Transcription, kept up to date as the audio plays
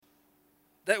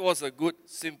That was a good,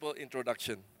 simple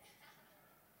introduction.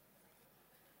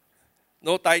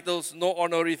 No titles, no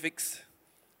honorifics.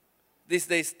 These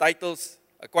days, titles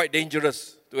are quite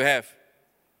dangerous to have,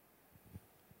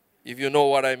 if you know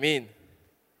what I mean.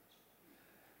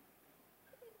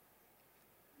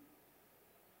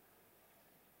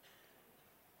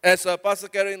 As Pastor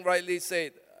Karen rightly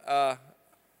said,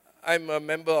 I'm a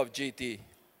member of GT.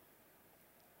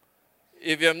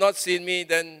 If you have not seen me,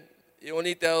 then it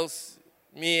only tells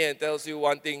me and tells you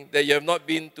one thing, that you have not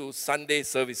been to Sunday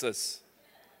services.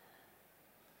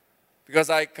 Because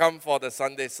I come for the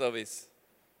Sunday service,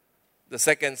 the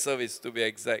second service to be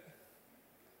exact.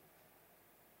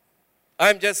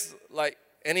 I'm just like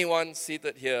anyone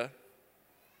seated here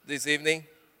this evening.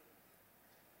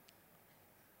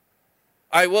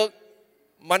 I work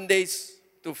Mondays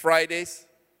to Fridays,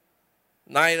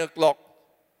 9 o'clock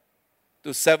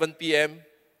to 7 p.m.,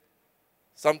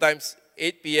 sometimes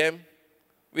 8 p.m.,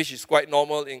 which is quite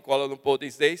normal in Kuala Lumpur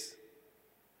these days.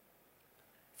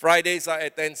 Fridays I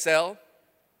attend cell.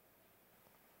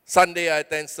 Sunday I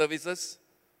attend services.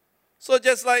 So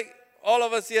just like all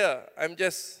of us here, I'm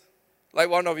just like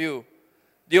one of you.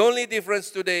 The only difference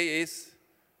today is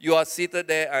you are seated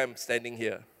there, I am standing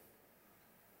here.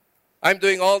 I'm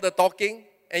doing all the talking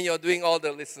and you're doing all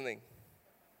the listening.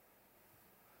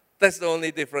 That's the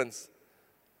only difference.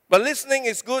 But listening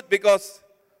is good because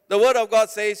the Word of God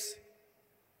says,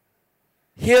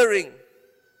 hearing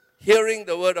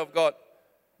the Word of God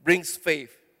brings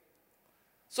faith.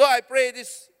 So I pray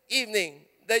this evening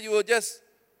that you will just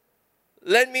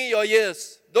lend me your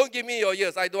ears. Don't give me your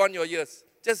ears. I don't want your ears.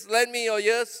 Just lend me your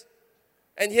ears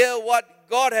and hear what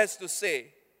God has to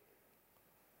say.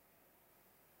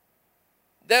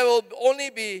 There will only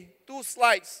be 2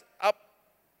 slides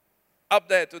up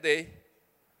there today.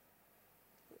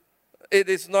 It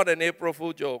is not an April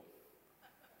Fool joke.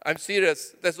 I'm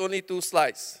serious. There's only 2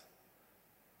 slides.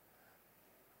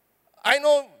 I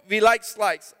know we like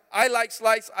slides. I like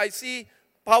slides. I see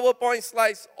PowerPoint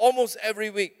slides almost every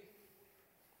week.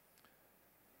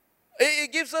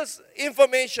 It gives us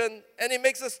information and it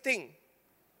makes us think.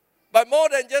 But more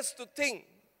than just to think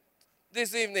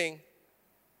this evening,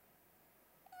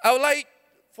 I would like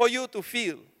for you to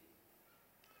feel.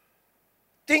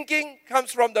 Thinking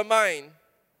comes from the mind,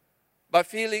 but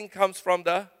feeling comes from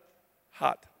the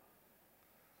heart.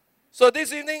 So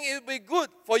this evening it will be good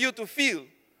for you to feel.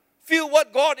 Feel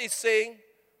what God is saying.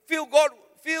 Feel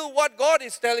what God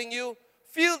is telling you.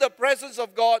 Feel the presence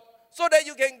of God so that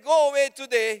you can go away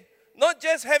today not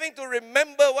just having to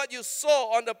remember what you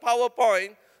saw on the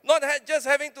PowerPoint, not just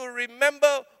having to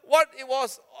remember what it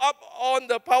was up on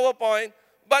the PowerPoint,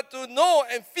 but to know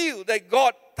and feel that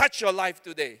God touched your life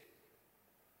today.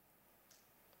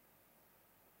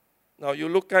 Now you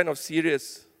look kind of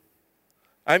serious.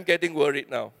 I'm getting worried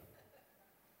now.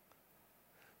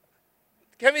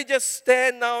 Can we just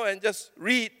stand now and just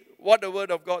read what the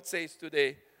Word of God says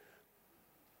today?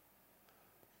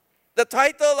 The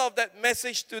title of that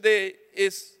message today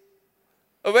is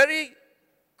a very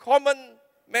common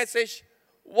message,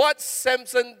 What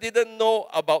Samson Didn't Know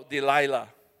About Delilah.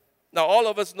 Now all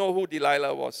of us know who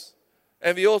Delilah was.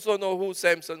 And we also know who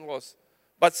Samson was.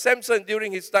 But Samson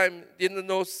during his time didn't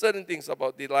know certain things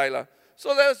about Delilah. So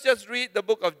let us just read the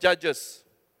book of Judges.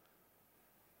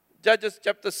 Judges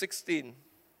chapter 16.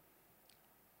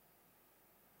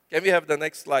 Can we have the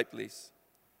next slide, please?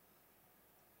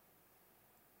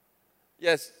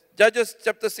 Yes, Judges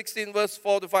chapter 16, verse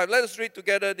 4 to 5. Let us read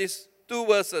together these 2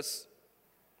 verses.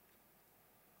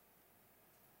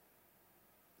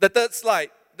 The third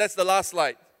slide, that's the last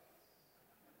slide.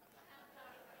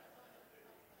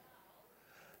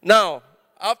 Now,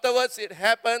 afterwards it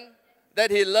happened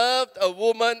that he loved a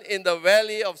woman in the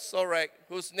valley of Sorek,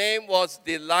 whose name was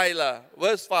Delilah.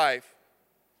 Verse 5.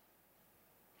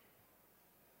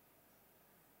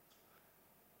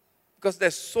 Because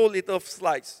there's so little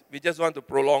slides, we just want to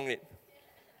prolong it.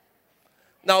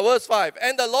 Now verse 5.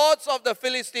 And the lords of the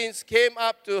Philistines came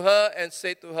up to her and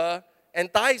said to her,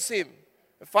 entice him,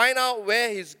 find out where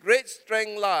his great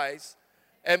strength lies,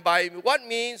 and by what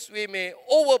means we may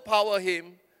overpower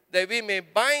him, that we may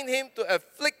bind him to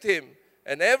afflict him,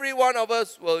 and every one of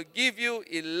us will give you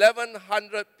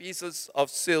 1,100 pieces of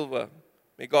silver.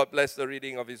 May God bless the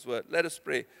reading of His word. Let us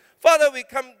pray. Father, we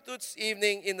come this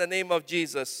evening in the name of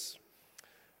Jesus.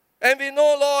 And we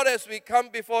know, Lord, as we come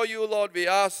before you, Lord, we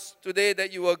ask today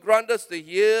that you will grant us the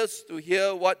ears to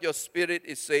hear what your Spirit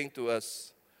is saying to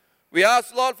us. We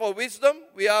ask, Lord, for wisdom.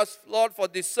 We ask, Lord, for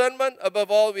discernment.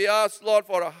 Above all, we ask, Lord,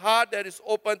 for a heart that is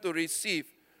open to receive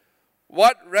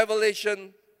what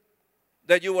revelation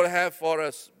that you will have for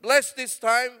us. Bless this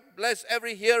time. Bless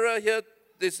every hearer here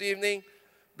this evening.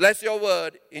 Bless your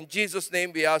word. In Jesus'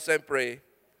 name we ask and pray.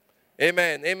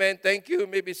 Amen. Amen. Thank you. You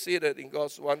may be seated in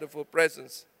God's wonderful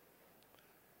presence.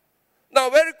 Now,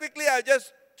 very quickly, I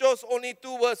just chose only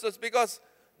 2 verses because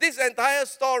this entire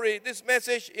story, this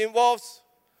message involves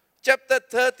chapter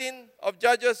 13 of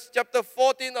Judges, chapter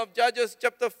 14 of Judges,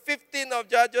 chapter 15 of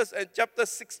Judges, and chapter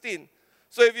 16.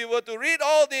 So if you were to read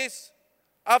all this,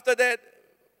 after that,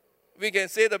 we can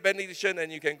say the benediction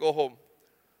and you can go home.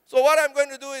 So what I'm going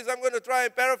to do is I'm going to try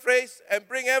and paraphrase and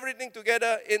bring everything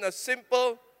together in a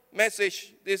simple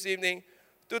message this evening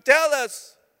to tell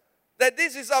us that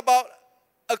this is about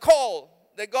a call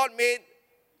that God made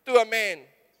to a man.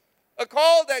 A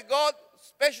call that God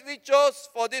specially chose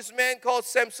for this man called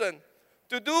Samson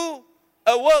to do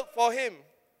a work for him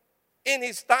in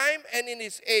his time and in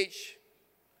his age.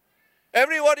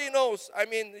 Everybody knows,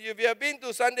 if you have been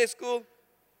to Sunday school,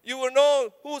 you will know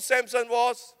who Samson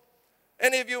was.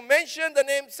 And if you mention the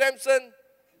name Samson,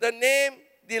 the name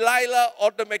Delilah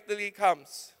automatically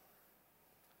comes.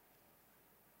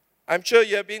 I'm sure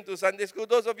you have been to Sunday school.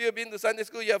 Those of you who have been to Sunday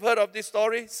school, you have heard of this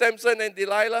story, Samson and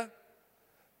Delilah.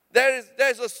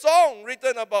 There's a song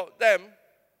written about them.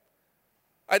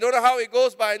 I don't know how it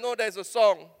goes, but I know there's a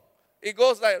song. It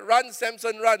goes like, "Run,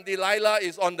 Samson, run, Delilah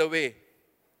is on the way."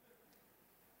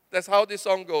 That's how this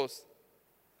song goes.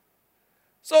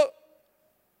 So,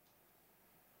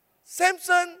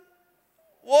 Samson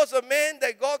was a man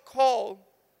that God called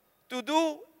to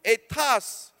do a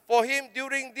task for him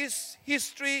during this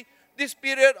history, this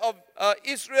period of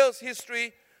Israel's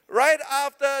history, right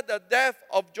after the death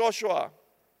of Joshua.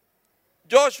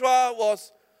 Joshua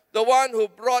was the one who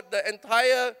brought the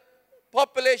entire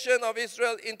population of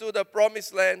Israel into the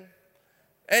promised land.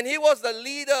 And he was the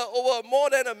leader over more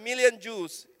than 1 million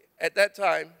Jews at that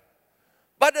time.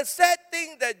 But the sad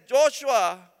thing that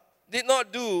Joshua did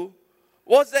not do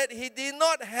was that he did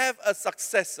not have a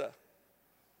successor.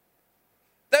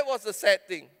 That was the sad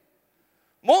thing.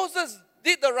 Moses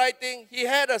did the right thing. He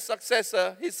had a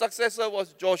successor. His successor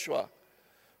was Joshua.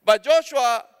 But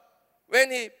Joshua, when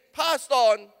he passed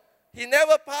on, he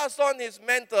never passed on his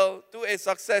mantle to a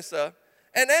successor.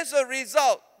 And as a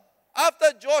result,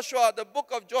 after Joshua, the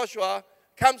book of Joshua,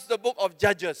 comes the book of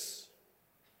Judges.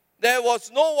 There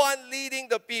was no one leading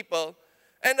the people.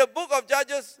 And the book of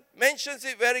Judges mentions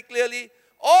it very clearly.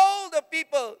 All the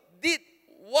people did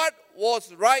what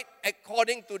was right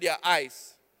according to their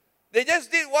eyes. They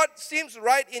just did what seems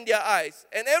right in their eyes.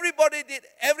 And everybody did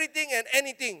everything and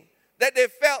anything that they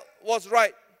felt was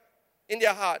right in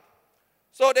their heart.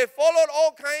 So they followed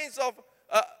all kinds of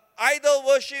idol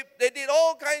worship. They did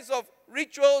all kinds of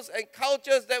rituals and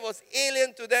cultures that was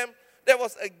alien to them, that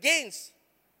was against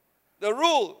the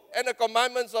rule and the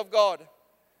commandments of God.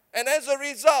 And as a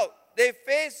result, they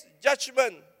faced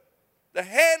judgment. The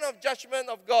hand of judgment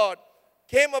of God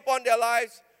came upon their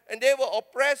lives, and they were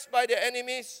oppressed by their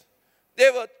enemies. They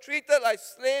were treated like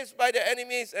slaves by their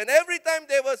enemies. And every time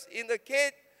they was in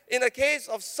a case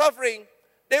of suffering,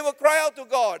 they would cry out to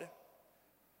God.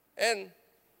 And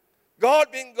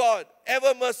God, being God,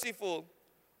 ever merciful,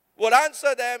 would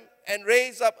answer them and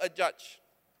raise up a judge.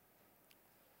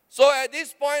 So at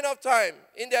this point of time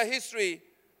in their history,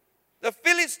 the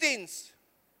Philistines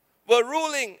were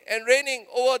ruling and reigning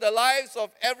over the lives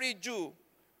of every Jew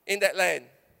in that land.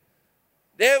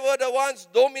 They were the ones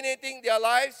dominating their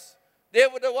lives. They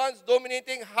were the ones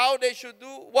dominating how they should do,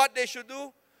 what they should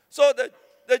do. So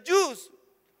the Jews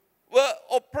were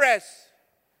oppressed.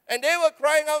 And they were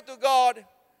crying out to God.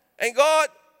 And God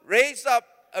raised up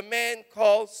a man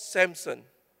called Samson.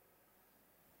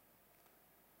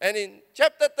 And in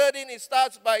chapter 13, it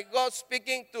starts by God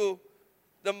speaking to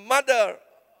the mother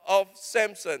of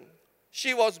Samson.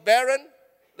 She was barren.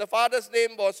 The father's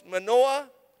name was Manoah,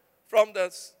 from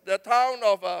the town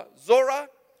of Zorah.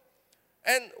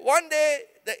 And one day,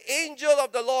 the angel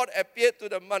of the Lord appeared to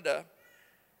the mother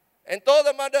and told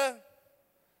the mother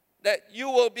that you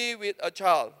will be with a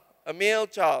child, a male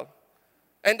child.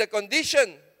 And the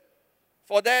condition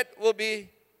for that will be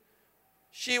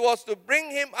she was to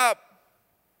bring him up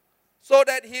so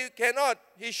that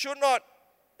he should not,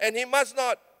 and he must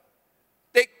not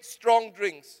take strong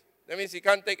drinks. That means he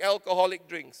can't take alcoholic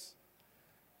drinks.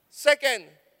 Second,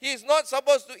 he is not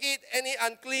supposed to eat any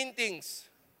unclean things.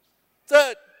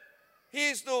 Third, he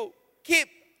is to keep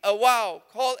a vow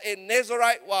called a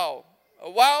Nazirite vow.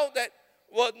 A vow that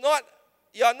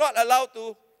you are not allowed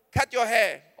to cut your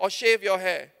hair or shave your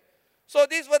hair. So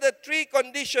these were the 3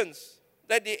 conditions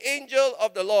that the angel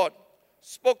of the Lord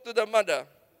spoke to the mother.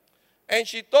 And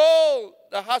she told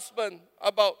the husband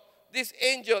about this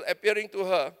angel appearing to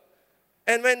her.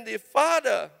 And when the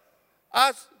father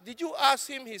asked, did you ask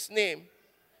him his name?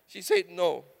 She said,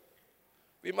 no.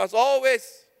 We must always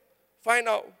find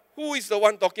out who is the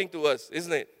one talking to us,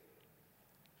 isn't it?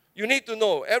 You need to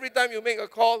know. Every time you make a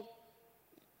call,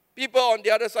 people on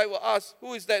the other side will ask,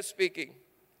 who is that speaking?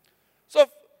 So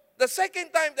the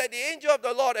second time that the angel of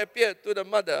the Lord appeared to the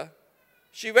mother,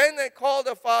 she went and called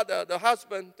the father, the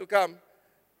husband, to come.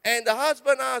 And the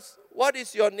husband asked, what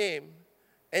is your name?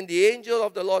 And the angel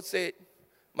of the Lord said,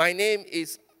 my name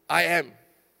is I Am.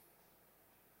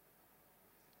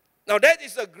 Now that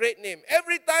is a great name.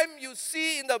 Every time you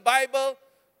see in the Bible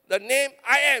the name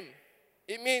I Am,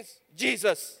 it means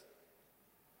Jesus.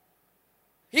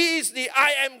 He is the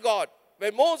I Am God.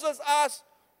 When Moses asked,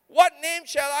 what name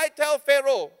shall I tell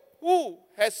Pharaoh? Who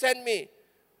has sent me?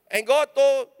 And God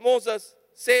told Moses,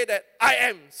 say that I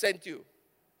Am sent you.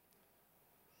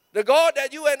 The God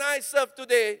that you and I serve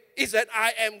today is an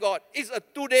I Am God. Is a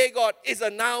today God. Is a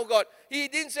now God. He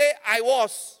didn't say I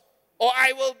was or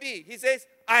I will be. He says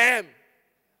I am.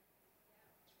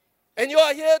 And you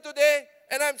are here today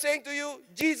and I'm saying to you,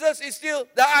 Jesus is still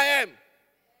the I Am.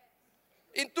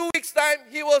 In 2 weeks' time,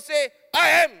 He will say, I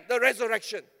am the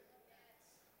resurrection.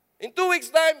 In 2 weeks'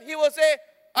 time, He will say,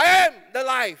 I am the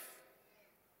life.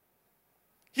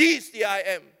 He is the I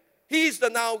Am. He is the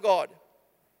now God.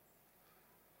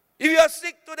 If you are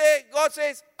sick today, God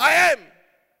says, I am,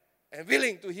 and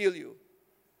willing to heal you.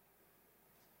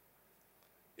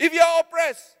 If you are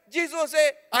oppressed, Jesus will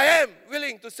say, I am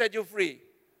willing to set you free.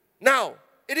 Now,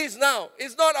 it is now.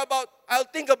 It's not about, I'll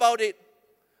think about it.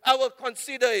 I will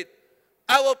consider it.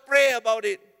 I will pray about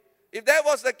it. If that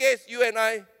was the case, you and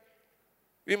I,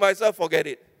 we might as well forget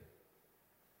it.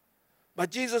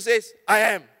 But Jesus says, I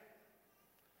am.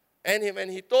 And when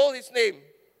He told His name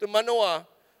to Manoah,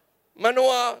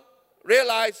 Manoah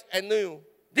realized and knew,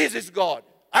 this is God.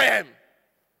 I am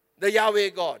the Yahweh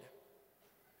God.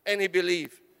 And he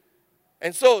believed.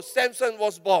 And so Samson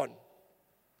was born.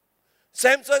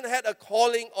 Samson had a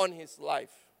calling on his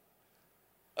life.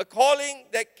 A calling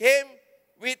that came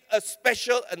with a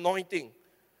special anointing.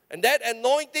 And that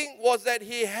anointing was that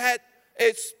he had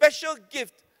a special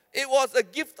gift. It was a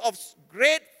gift of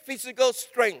great physical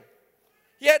strength.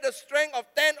 He had the strength of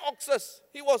 10 oxes.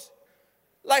 He was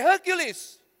like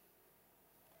Hercules.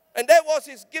 And that was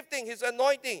his gifting, his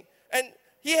anointing. And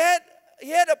he had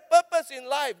a purpose in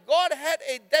life. God had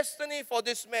a destiny for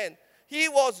this man. He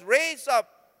was raised up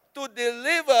to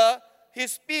deliver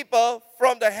his people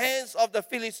from the hands of the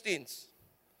Philistines.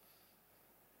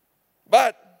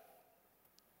 But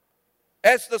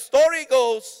as the story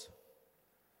goes,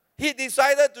 he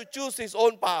decided to choose his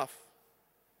own path.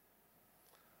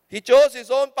 He chose his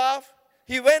own path.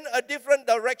 He went a different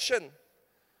direction.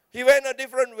 He went a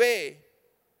different way.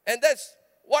 And that's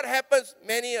what happens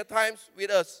many a times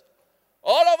with us.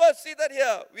 All of us seated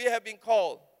here, we have been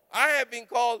called. I have been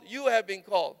called. You have been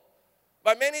called.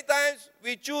 But many times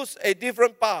we choose a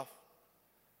different path.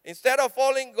 Instead of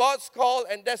following God's call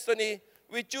and destiny,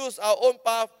 we choose our own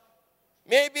path,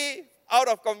 maybe out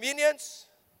of convenience,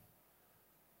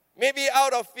 maybe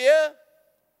out of fear,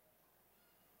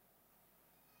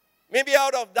 maybe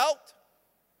out of doubt.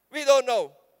 We don't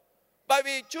know. But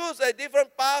we choose a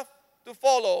different path to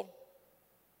follow.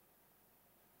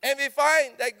 And we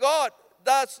find that God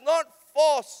does not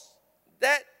force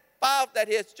that path that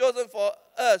He has chosen for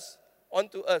us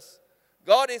onto us.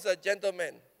 God is a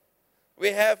gentleman. We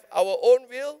have our own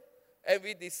will and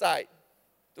we decide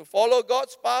to follow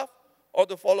God's path or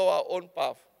to follow our own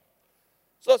path.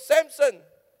 So Samson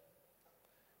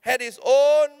had his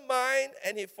own mind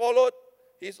and he followed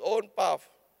his own path.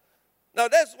 Now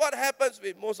that's what happens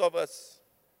with most of us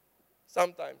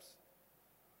sometimes.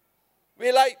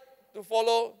 We like to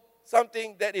follow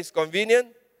something that is convenient.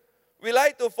 We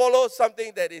like to follow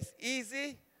something that is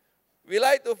easy. We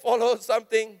like to follow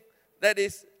something that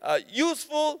is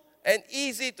useful and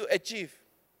easy to achieve,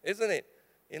 isn't it?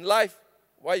 In life,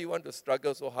 why you want to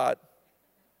struggle so hard?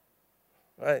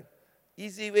 Right?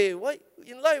 Easy way. Why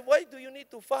in life, why do you need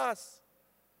to fast?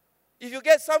 If you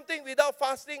get something without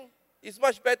fasting, it's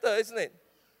much better, isn't it?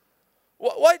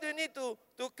 Why do you need to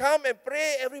come and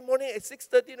pray every morning at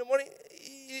 6:30 in the morning?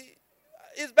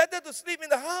 It's better to sleep in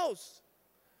the house.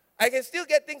 I can still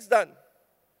get things done.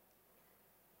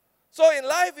 So in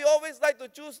life, we always like to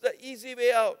choose the easy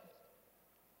way out.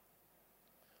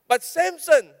 But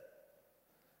Samson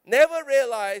never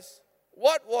realized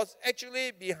what was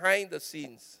actually behind the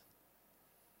scenes.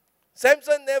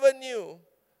 Samson never knew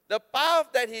the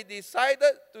path that he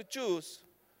decided to choose.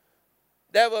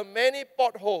 There were many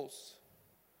potholes.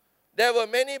 There were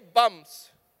many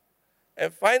bumps.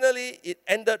 And finally, it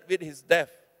ended with his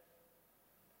death.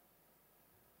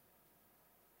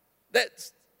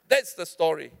 That's the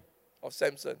story. of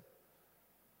Samson.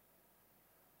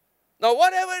 Now,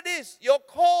 whatever it is, your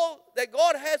call that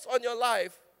God has on your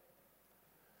life,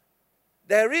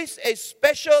 there is a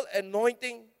special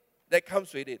anointing that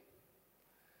comes with it.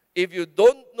 If you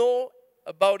don't know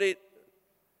about it,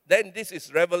 then this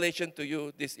is revelation to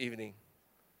you this evening.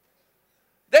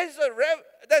 There's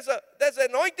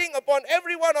anointing upon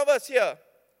every one of us here.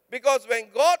 Because when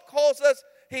God calls us,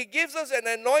 He gives us an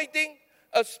anointing,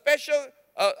 a special,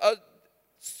 a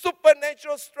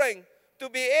supernatural strength to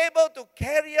be able to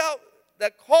carry out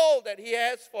the call that He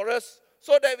has for us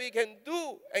so that we can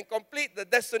do and complete the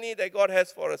destiny that God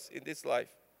has for us in this life.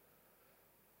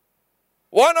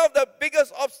 One of the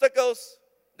biggest obstacles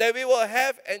that we will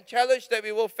have and challenge that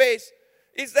we will face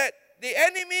is that the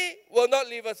enemy will not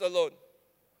leave us alone.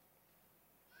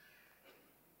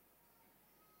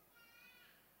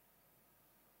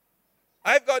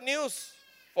 I've got news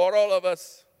for all of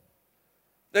us.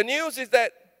 The news is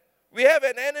that we have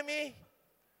an enemy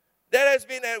that has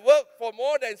been at work for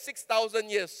more than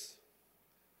 6,000 years.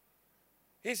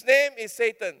 His name is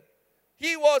Satan.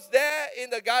 He was there in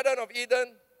the Garden of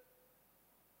Eden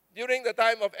during the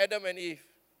time of Adam and Eve.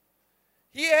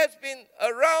 He has been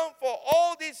around for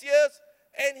all these years,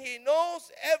 and he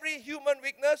knows every human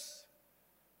weakness.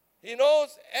 He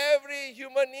knows every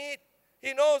human need.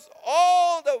 He knows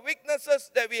all the weaknesses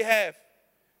that we have.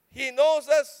 He knows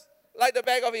us like the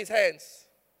back of his hands.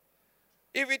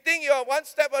 If we think you are one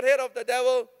step ahead of the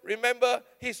devil, remember,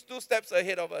 he's 2 steps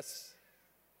ahead of us.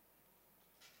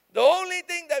 The only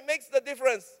thing that makes the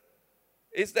difference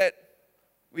is that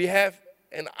we have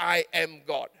an I am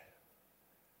God.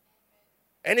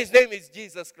 And his name is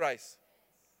Jesus Christ.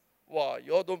 Wow,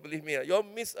 you all don't believe me. You all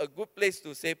miss a good place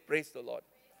to say praise the Lord.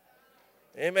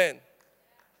 Amen.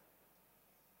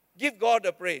 Give God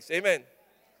the praise. Amen.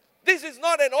 This is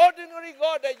not an ordinary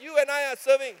God that you and I are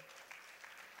serving.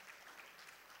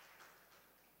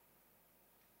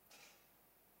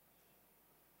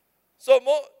 So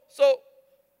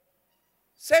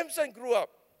Samson grew up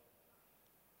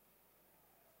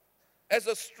as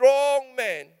a strong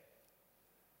man.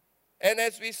 And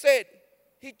as we said,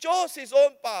 he chose his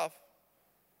own path.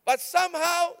 But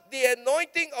somehow the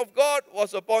anointing of God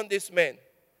was upon this man.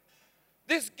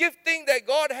 This gifting that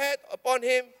God had upon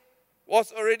him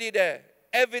was already there,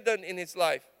 evident in his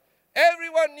life.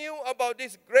 Everyone knew about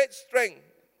this great strength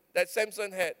that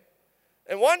Samson had.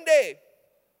 And one day,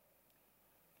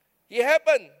 he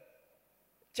happened,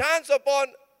 chance upon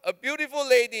a beautiful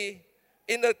lady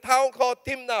in a town called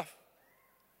Timnath.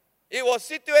 It was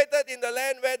situated in the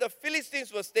land where the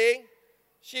Philistines were staying.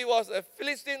 She was a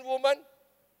Philistine woman.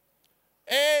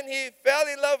 And he fell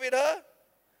in love with her.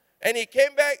 And he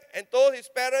came back and told his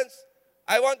parents,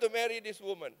 I want to marry this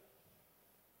woman.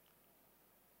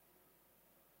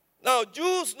 Now,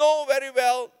 Jews know very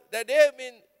well that they have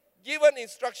been given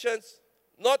instructions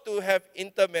not to have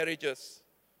intermarriages.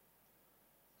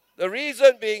 The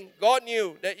reason being, God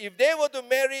knew that if they were to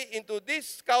marry into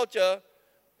this culture,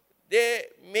 they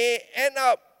may end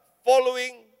up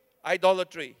following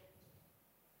idolatry.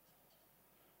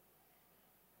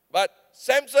 But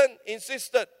Samson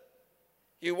insisted.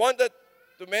 He wanted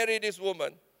to marry this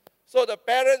woman. So the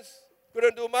parents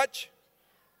couldn't do much.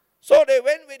 So they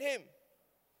went with him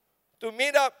to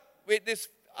meet up with this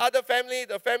other family,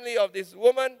 the family of this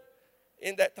woman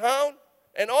in that town.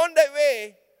 And on that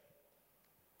way,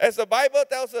 as the Bible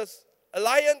tells us, a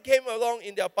lion came along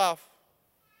in their path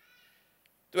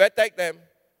to attack them.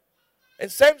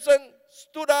 And Samson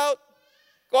stood out,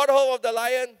 got hold of the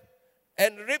lion,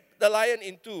 and ripped the lion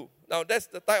in two. Now that's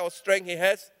the type of strength he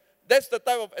has. That's the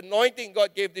type of anointing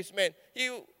God gave this man.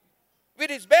 With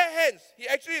his bare hands, he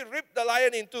actually ripped the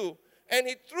lion in two. And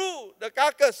he threw the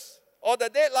carcass or the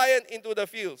dead lion into the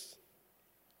fields.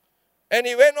 And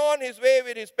he went on his way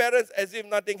with his parents as if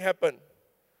nothing happened.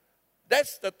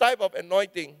 That's the type of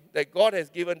anointing that God has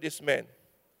given this man.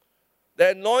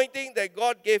 The anointing that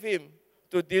God gave him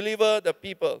to deliver the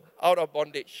people out of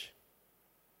bondage.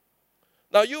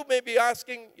 Now you may be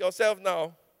asking yourself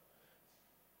now,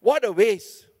 what a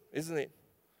waste, isn't it?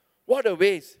 What a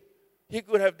waste. He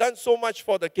could have done so much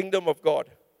for the kingdom of God.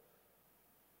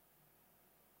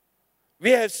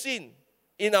 We have seen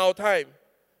in our time,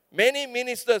 many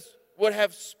ministers would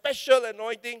have special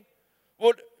anointing,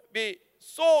 would be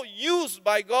so used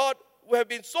by God, would have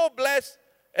been so blessed,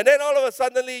 and then all of a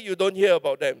sudden you don't hear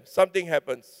about them. Something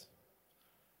happens.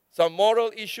 Some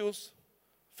moral issues,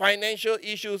 financial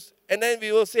issues, and then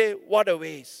we will say, what a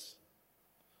waste.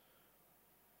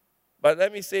 But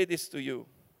let me say this to you.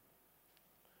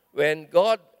 When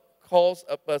God calls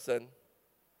a person,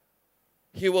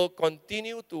 He will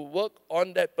continue to work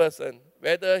on that person,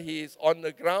 whether he is on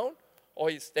the ground or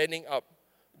he's standing up.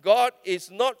 God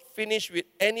is not finished with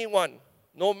anyone.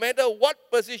 No matter what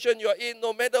position you're in,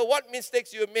 no matter what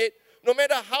mistakes you made, no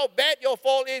matter how bad your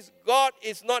fall is, God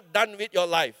is not done with your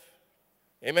life.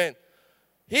 Amen.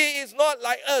 He is not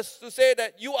like us to say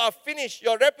that you are finished.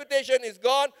 Your reputation is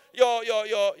gone.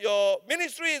 Your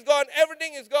ministry is gone.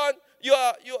 Everything is gone. You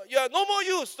are no more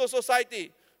use to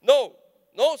society. No,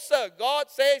 sir. God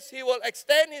says He will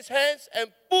extend His hands and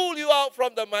pull you out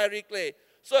from the miry clay.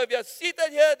 So if you're seated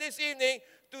here this evening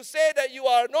to say that you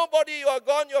are nobody, you are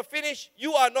gone, you're finished,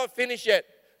 you are not finished yet.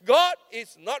 God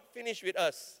is not finished with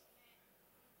us.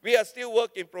 We are still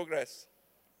work in progress.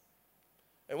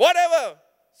 And whatever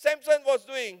Samson was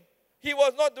doing, he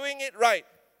was not doing it right.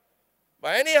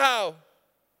 But anyhow,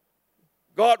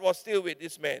 God was still with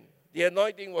this man. The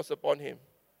anointing was upon him.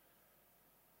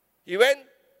 He went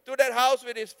to that house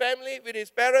with his family, with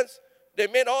his parents. They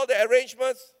made all the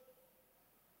arrangements.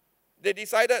 They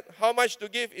decided how much to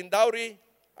give in dowry,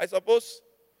 I suppose.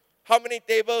 How many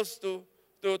tables to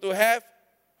have,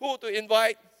 who to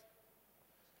invite.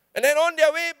 And then on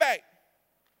their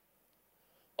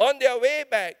way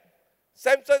back,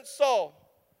 Samson saw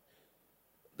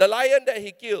the lion that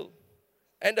he killed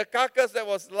and the carcass that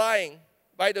was lying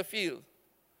by the field.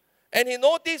 And he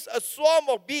noticed a swarm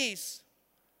of bees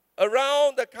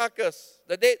around the carcass,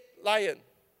 the dead lion.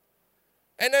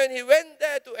 And when he went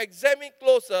there to examine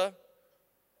closer,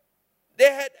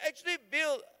 they had actually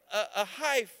built a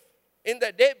hive in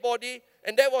the dead body,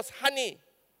 and there was honey.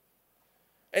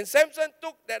 And Samson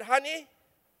took that honey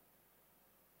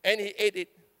and he ate it.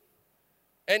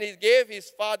 And he gave his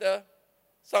father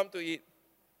some to eat.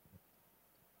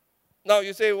 Now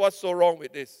you say, what's so wrong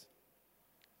with this?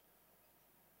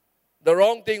 The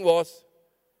wrong thing was,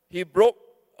 he broke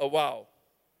a vow.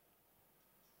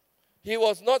 He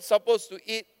was not supposed to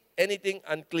eat anything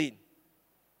unclean.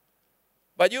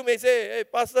 But you may say, hey,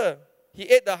 Pastor, he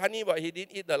ate the honey, but he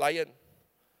didn't eat the lion.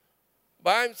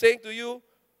 But I'm saying to you,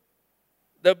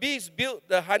 the bees built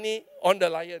the honey on the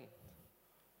lion.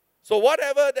 So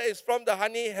whatever that is from the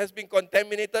honey has been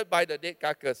contaminated by the dead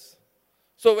carcass.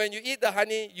 So when you eat the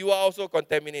honey, you are also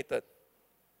contaminated.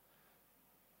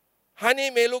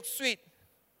 Honey may look sweet,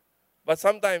 but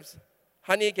sometimes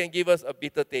honey can give us a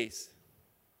bitter taste.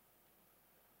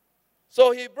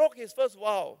 So he broke his first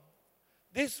vow.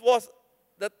 This was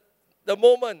the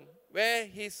moment where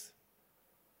his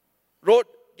road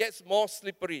gets more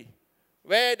slippery,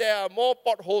 where there are more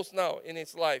potholes now in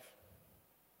his life.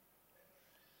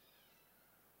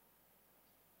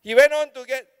 He went on to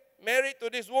get married to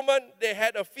this woman. They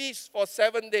had a feast for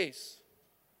 7 days.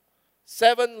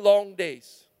 7 long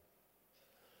days.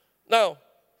 Now,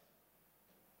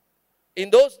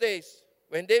 in those days,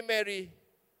 when they marry,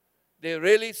 they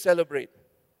really celebrate.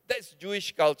 That's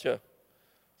Jewish culture.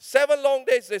 7 long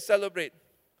days they celebrate.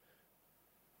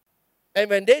 And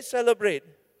when they celebrate,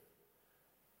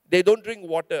 they don't drink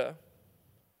water.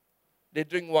 They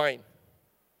drink wine.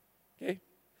 Okay?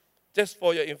 Just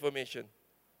for your information.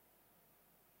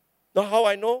 Now how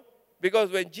I know? Because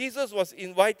when Jesus was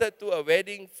invited to a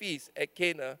wedding feast at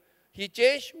Cana, he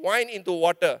changed wine into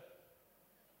water.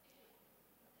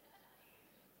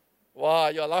 Wow,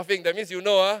 you're laughing. That means you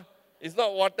know, huh? It's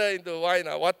not water into wine.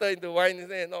 Water into wine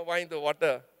is not wine into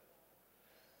water.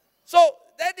 So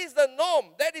that is the norm.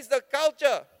 That is the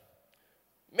culture.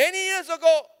 Many years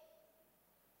ago,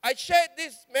 I shared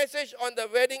this message on the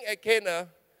wedding at Cana,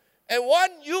 and one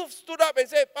youth stood up and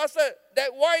said, Pastor, that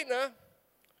wine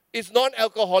is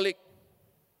non-alcoholic.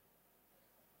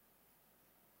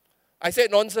 I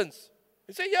said, nonsense.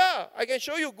 He said, yeah, I can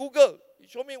show you Google. You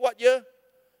show me what year?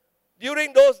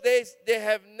 During those days, they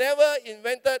have never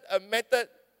invented a method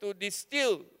to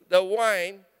distill the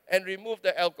wine and remove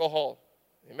the alcohol.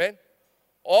 Amen?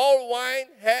 All wine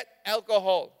had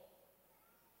alcohol.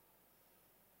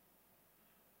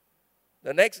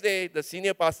 The next day, the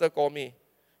senior pastor called me.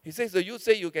 He says, the youth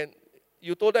say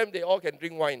you told them they all can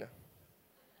drink wine.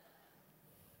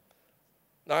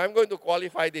 Now, I'm going to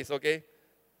qualify this, okay?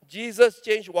 Jesus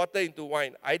changed water into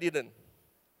wine. I didn't.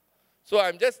 So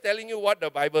I'm just telling you what the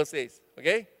Bible says,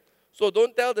 okay? So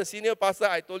don't tell the senior pastor,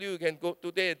 I told you can go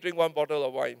today and drink 1 bottle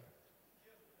of wine.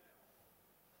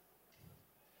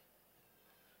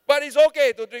 But it's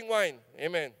okay to drink wine.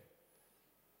 Amen.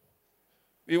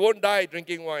 We won't die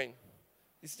drinking wine.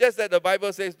 It's just that the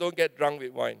Bible says don't get drunk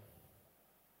with wine.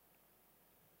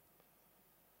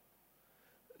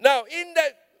 Now, in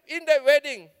that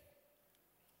wedding,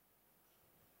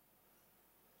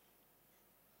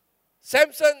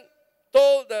 Samson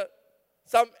told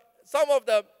some of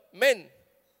the men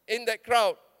in that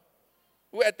crowd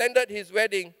who attended his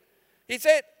wedding, he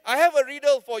said, I have a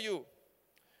riddle for you.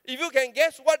 If you can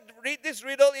guess what this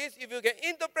riddle is, if you can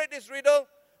interpret this riddle,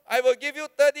 I will give you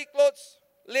 30 clothes,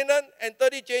 linen, and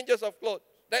 30 changes of clothes.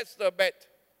 That's the bet.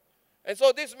 And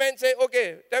so this man said,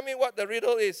 okay, tell me what the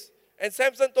riddle is. And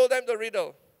Samson told them the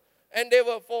riddle. And they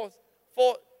were, for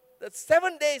the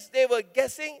 7 days, they were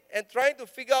guessing and trying to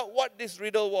figure out what this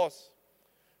riddle was.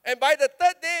 And by the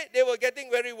third day, they were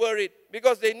getting very worried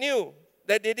because they knew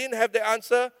that they didn't have the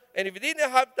answer. And if they didn't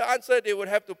have the answer, they would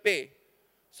have to pay.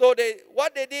 So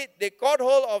what they did, they caught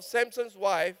hold of Samson's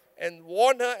wife and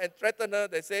warned her and threatened her.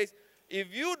 They says, if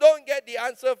you don't get the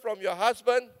answer from your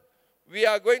husband, we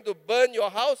are going to burn your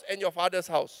house and your father's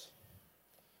house.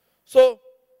 So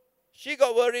she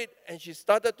got worried and she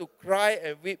started to cry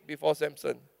and weep before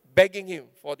Samson, begging him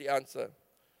for the answer.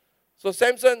 So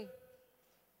Samson,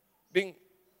 being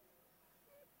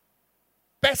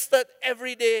pestered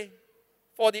every day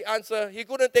for the answer, he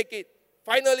couldn't take it.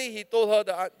 Finally, he told her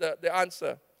the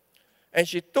answer. And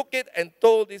she took it and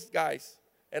told these guys.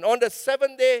 And on the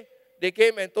 7th day, they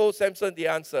came and told Samson the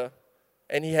answer.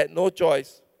 And he had no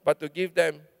choice but to give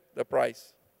them the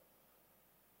prize.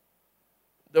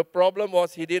 The problem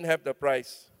was he didn't have the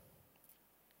prize.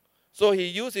 So he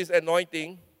used his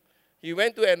anointing. He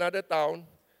went to another town.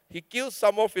 He killed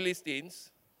some more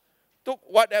Philistines, took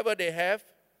whatever they have,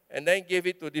 and then gave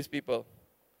it to these people.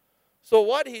 So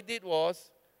what he did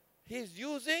was, he's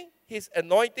using his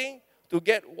anointing to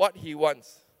get what he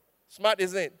wants. Smart,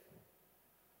 isn't it?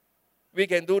 We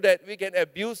can do that. We can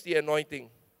abuse the anointing.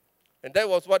 And that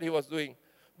was what he was doing.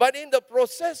 But in the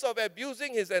process of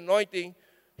abusing his anointing,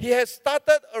 he has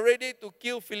started already to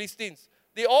kill Philistines.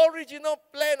 The original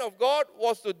plan of God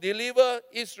was to deliver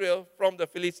Israel from the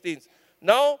Philistines.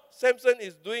 Now, Samson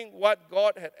is doing what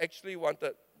God had actually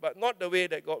wanted, but not the way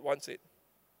that God wants it.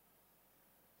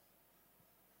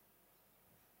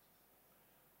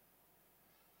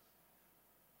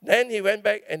 Then he went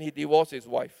back and he divorced his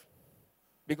wife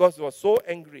because he was so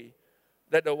angry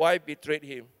that the wife betrayed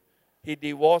him. He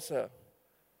divorced her.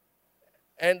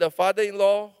 And the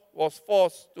father-in-law was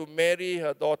forced to marry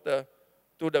her daughter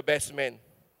to the best man.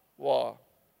 Wow.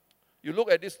 You look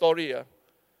at this story.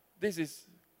 This is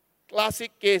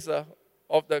classic case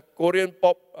of the Korean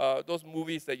pop, those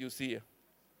movies that you see.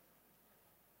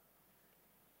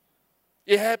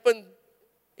 It happened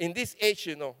in this age,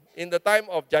 in the time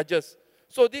of Judges.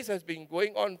 So this has been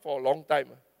going on for a long time.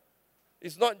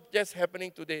 It's not just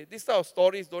happening today. These type of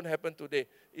stories don't happen today.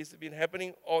 It's been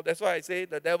happening all. That's why I say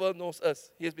the devil knows us.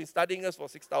 He has been studying us for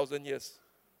 6,000 years.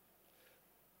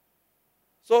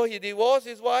 So he divorced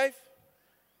his wife.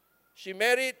 She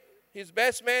married his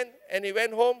best man and he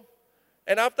went home.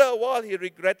 And after a while, he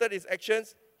regretted his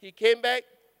actions. He came back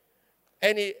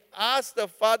and he asked the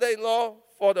father-in-law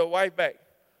for the wife back.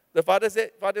 The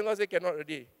father-in-law said, cannot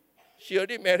already. She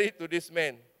already married to this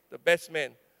man, the best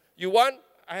man. You want?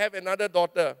 I have another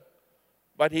daughter.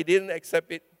 But he didn't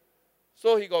accept it.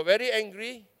 So he got very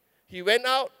angry. He went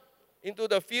out into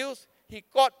the fields. He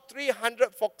caught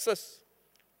 300 foxes,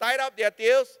 tied up their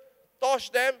tails,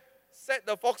 tossed them, set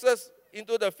the foxes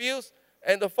into the fields,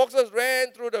 and the foxes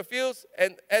ran through the fields.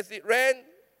 And as it ran,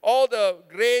 all the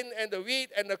grain and the wheat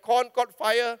and the corn caught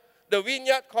fire. The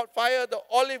vineyard caught fire. The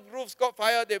olive groves caught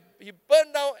fire. He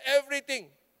burned down everything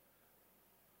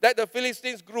that the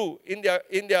Philistines grew in their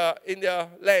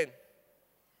land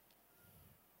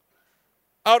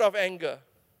out of anger.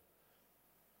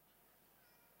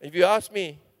 If you ask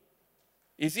me,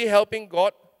 is he helping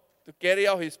God to carry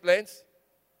out his plans?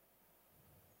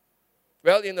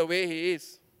 Well, in a way he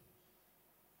is.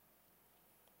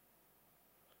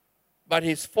 But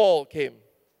his fall came.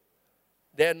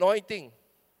 The anointing.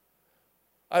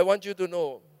 I want you to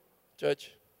know,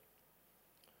 church,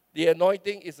 the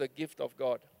anointing is a gift of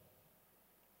God.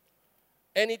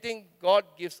 Anything God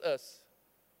gives us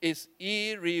is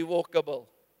irrevocable.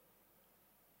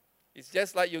 It's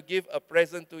just like you give a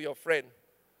present to your friend.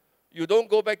 You don't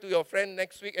go back to your friend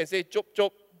next week and say, chop,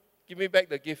 chop, give me back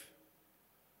the gift.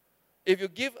 If you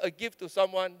give a gift to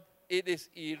someone, it is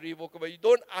irrevocable. You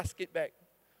don't ask it back.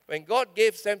 When God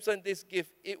gave Samson this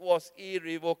gift, it was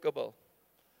irrevocable.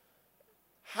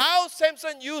 How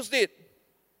Samson used it,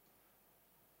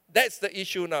 that's the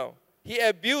issue now. He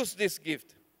abused this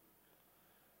gift.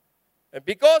 And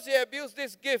because he abused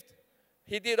this gift,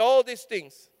 he did all these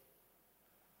things.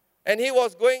 And he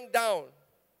was going down.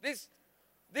 These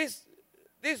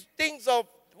things of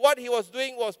what he was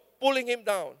doing was pulling him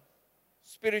down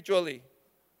spiritually.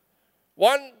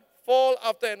 One fall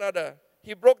after another.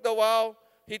 He broke the vow.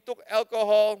 He took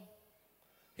alcohol.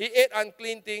 He ate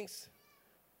unclean things.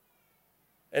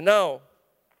 And now,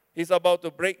 he's about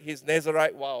to break his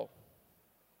Nazirite vow.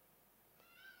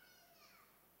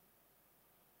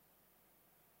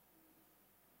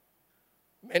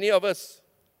 Many of us,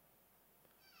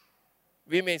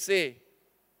 we may say,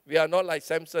 we are not like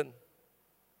Samson.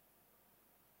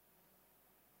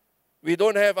 We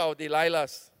don't have our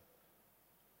Delilahs.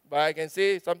 But I can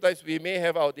say sometimes we may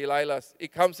have our Delilahs.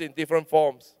 It comes in different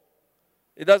forms.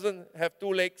 It doesn't have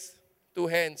 2 legs, 2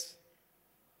 hands.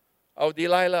 Our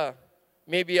Delilah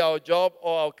may be our job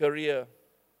or our career.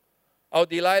 Our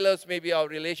Delilahs may be our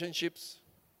relationships.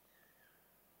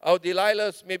 Our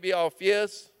Delilahs may be our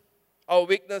fears, our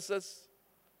weaknesses.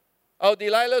 Our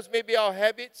Delilahs may be our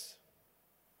habits,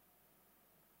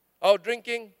 our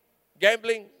drinking,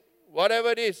 gambling, whatever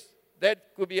it is.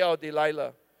 That could be our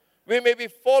Delilah. We may be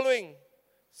following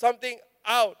something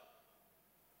out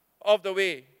of the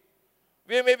way.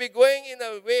 We may be going in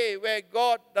a way where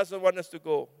God doesn't want us to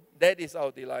go. That is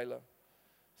our Delilah.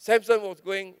 Samson was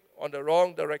going on the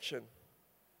wrong direction.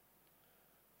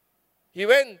 He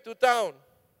went to town.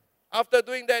 After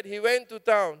doing that, he went to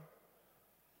town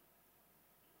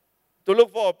to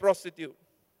look for a prostitute.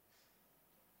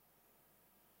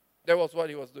 That was what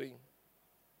he was doing.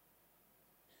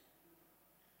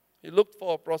 He looked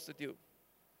for a prostitute.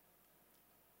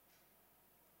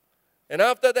 And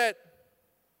after that,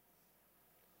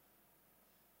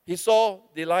 he saw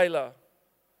Delilah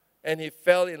and he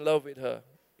fell in love with her.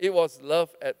 It was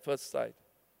love at first sight.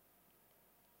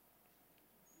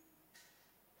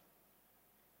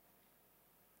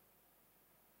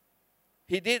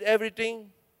 He did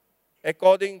everything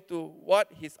according to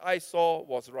what his eyes saw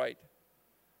was right,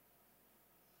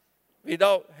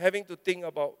 without having to think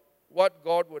about what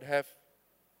God would have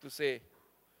to say.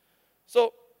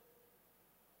 So,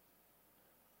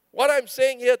 what I'm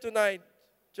saying here tonight,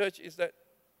 church, is that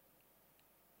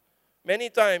many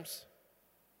times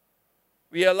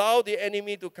we allow the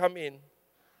enemy to come in,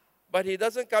 but he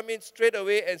doesn't come in straight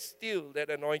away and steal that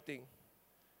anointing.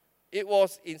 It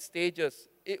was in stages.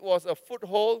 It was a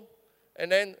foothold,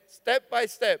 and then step by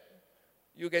step,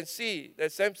 you can see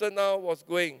that Samson now was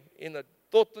going in a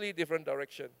totally different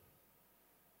direction.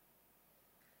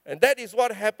 And that is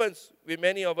what happens with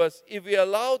many of us. If we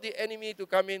allow the enemy to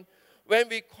come in, when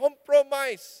we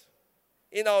compromise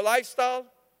in our lifestyle,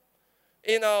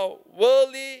 in our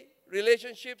worldly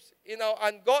relationships, in our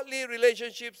ungodly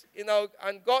relationships, in our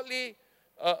ungodly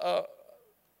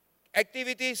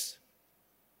activities,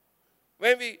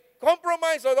 when we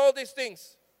compromise on all these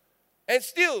things and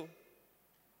still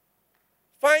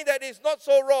find that it's not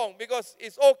so wrong because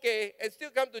it's okay and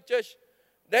still come to church,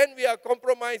 then we are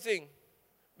compromising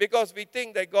because we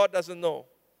think that God doesn't know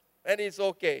and it's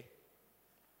okay.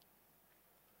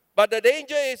 But the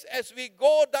danger is as we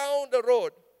go down the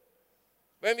road,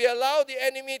 when we allow the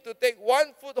enemy to take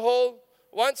one foothold,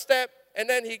 one step, and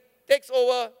then he takes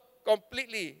over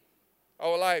completely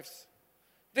our lives.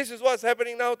 This is what's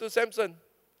happening now to Samson.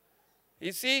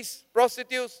 He sees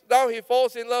prostitutes. Now he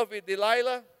falls in love with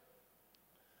Delilah.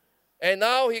 And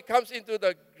now he comes into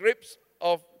the grips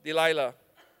of Delilah.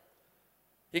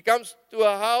 He comes to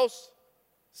her house,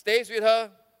 stays with her,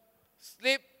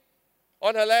 sleeps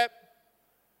on her lap.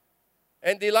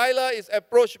 And Delilah is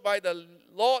approached by the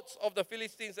lords of the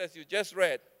Philistines, as you just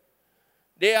read.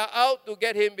 They are out to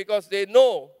get him because they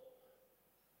know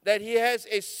that he has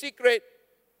a secret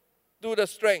to the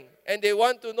strength. And they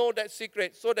want to know that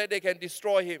secret so that they can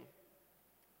destroy him.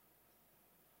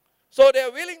 So they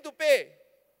are willing to pay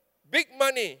big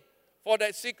money for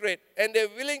that secret. And they're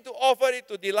willing to offer it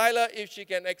to Delilah if she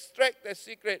can extract that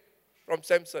secret from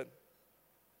Samson.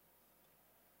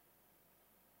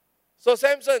 So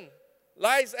Samson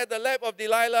lies at the lap of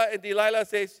Delilah, and Delilah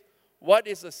says, "What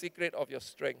is the secret of your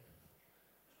strength?"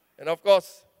 And of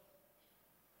course,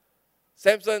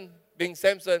 Samson, being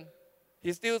Samson,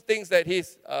 he still thinks that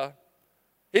he's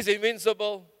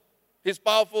invincible, he's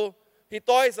powerful. He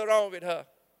toys around with her,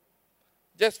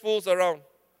 just fools around.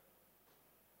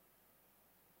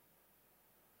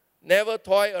 Never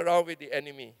toy around with the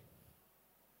enemy,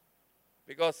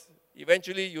 because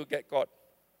eventually you get caught.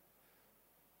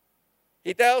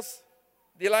 He tells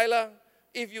Delilah,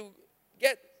 if you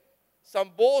get some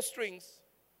bowstrings,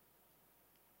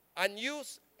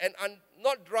 unused and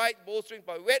not dried bowstrings,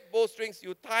 but wet bowstrings,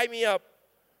 you tie me up,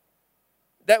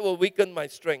 that will weaken my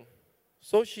strength.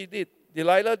 So she did.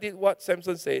 Delilah did what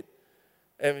Samson said.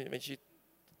 And when she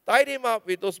tied him up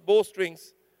with those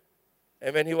bowstrings,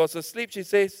 and when he was asleep, she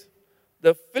says,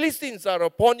 "The Philistines are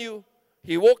upon you."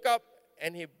 He woke up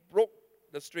and he broke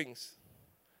the strings.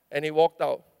 And he walked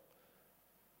out.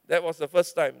 That was the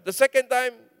first time. The second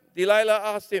time, Delilah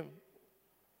asked him,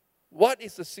 "What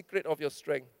is the secret of your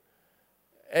strength?"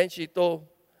 And she told,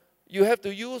 "You have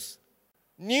to use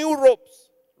new ropes.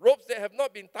 Ropes that have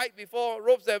not been tied before,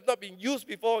 ropes that have not been used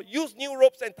before. Use new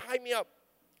ropes and tie me up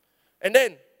And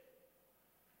then,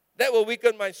 that will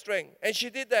weaken my strength. And she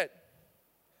did that.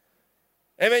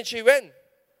 And when she went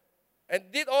and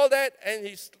did all that, and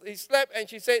he slept, and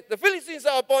she said, the Philistines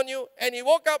are upon you. And he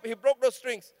woke up, he broke those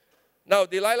strings. Now,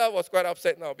 Delilah was quite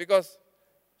upset now because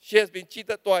she has been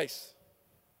cheated twice.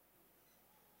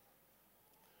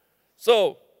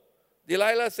 So,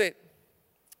 Delilah said,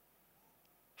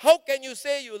 how can you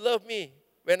say you love me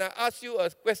when I ask you a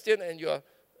question and you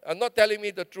are not telling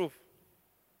me the truth?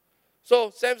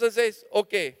 So, Samson says,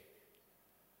 okay.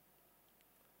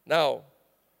 Now,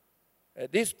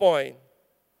 at this point,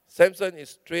 Samson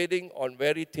is treading on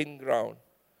very thin ground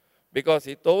because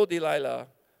he told Delilah,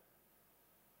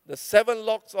 the 7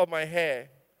 locks of my hair,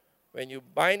 when you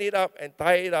bind it up and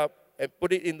tie it up and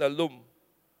put it in the loom,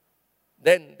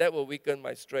 then that will weaken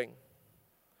my strength.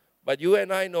 But you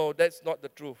and I know that's not the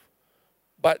truth.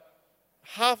 But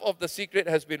half of the secret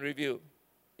has been revealed.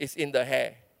 It's in the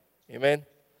hair. Amen.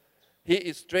 He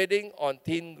is treading on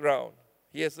thin ground.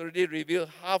 He has already revealed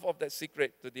half of that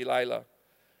secret to Delilah.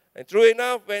 And true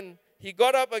enough, when he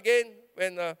got up again,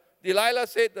 when Delilah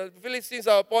said, the Philistines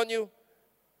are upon you,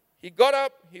 he got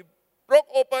up, he broke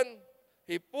open,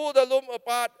 he pulled the loom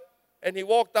apart, and he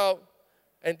walked out.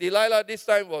 And Delilah this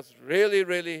time was really,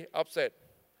 really upset.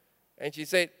 And she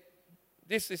said,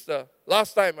 this is the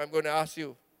last time I'm going to ask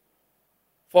you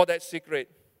for that secret.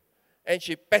 And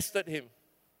she pestered him.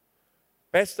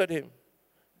 Pestered him.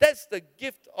 That's the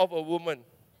gift of a woman.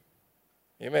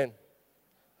 Amen.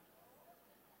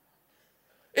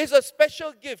 It's a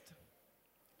special gift.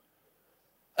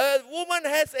 A woman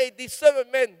has a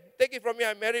discernment. Man, take it from me,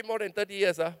 I'm married more than 30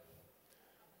 years. A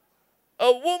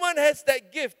woman has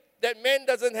that gift that man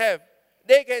doesn't have.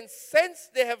 They can sense,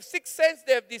 they have sixth sense,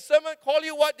 they have discernment, call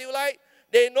you what you like.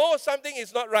 They know something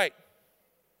is not right.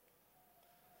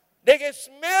 They can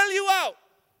smell you out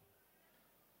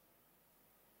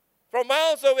from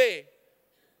miles away.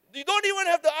 You don't even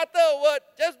have to utter a word.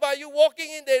 Just by you walking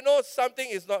in, they know something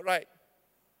is not right.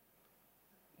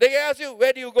 They can ask you,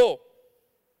 where do you go?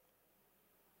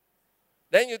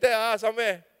 Then you tell,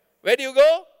 somewhere. Where do you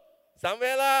go?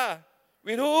 Somewhere lah.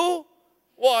 With who?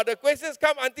 Wow, the questions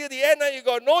come until the end and you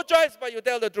got no choice but you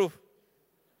tell the truth.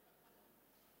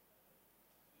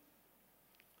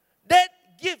 That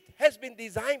gift has been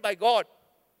designed by God.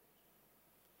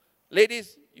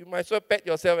 Ladies, you might as well pat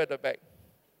yourself at the back.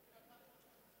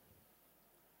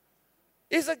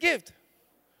 It's a gift.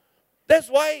 That's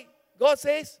why God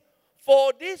says,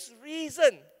 for this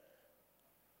reason,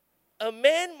 a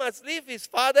man must leave his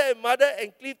father and mother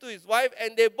and cleave to his wife,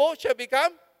 and they both shall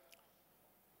become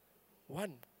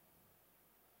one.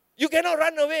 You cannot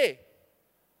run away.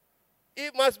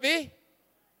 It must be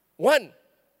one.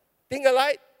 Think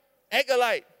alike, act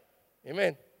alike.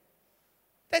 Amen.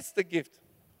 That's the gift.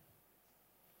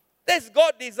 That's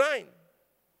God's design.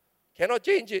 Cannot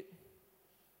change it.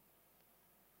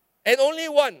 And only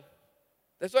one.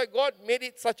 That's why God made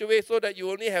it such a way so that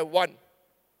you only have one.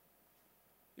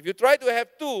 If you try to have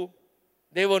two,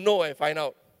 they will know and find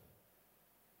out.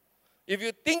 If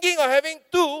you're thinking of having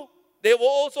two, they will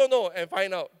also know and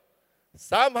find out.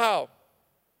 Somehow,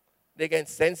 they can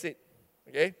sense it.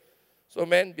 Okay? So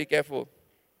men, be careful.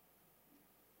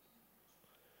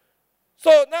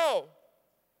 So now,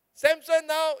 Samson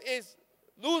now is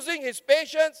losing his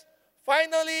patience.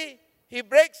 Finally, he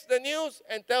breaks the news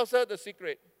and tells her the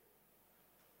secret.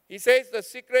 He says, the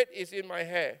secret is in my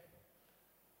hair.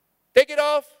 Take it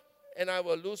off and I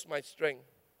will lose my strength.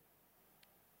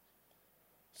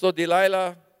 So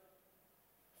Delilah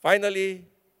finally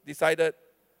decided,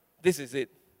 this is it.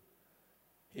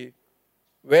 He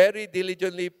very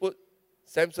diligently put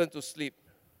Samson to sleep.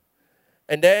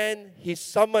 And then he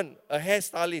summoned a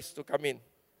hairstylist to come in.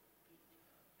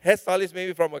 Hairstylist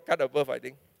maybe from a cut above, I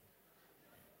think.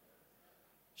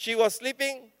 She was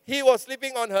sleeping, he was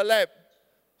sleeping on her lap.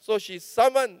 So she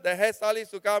summoned the hairstylist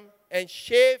to come and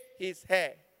shave his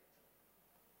hair.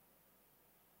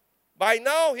 By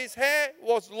now, his hair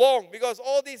was long because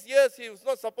all these years he was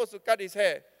not supposed to cut his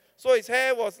hair. So his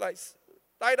hair was like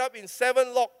tied up in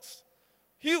 7 locks.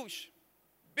 Huge,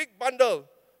 big bundle.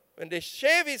 When they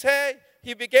shaved his hair,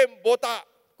 he became botak,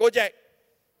 Kojak.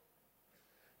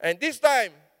 And this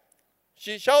time,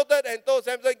 she shouted and told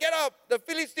Samson, get up, the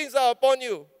Philistines are upon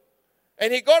you.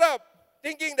 And he got up,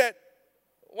 thinking that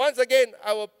once again,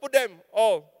 I will put them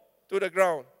all to the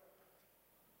ground.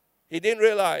 He didn't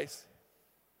realize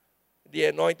the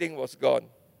anointing was gone.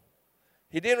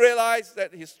 He didn't realize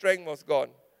that his strength was gone.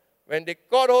 When they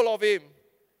caught hold of him,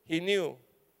 he knew.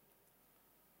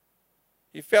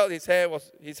 He felt his head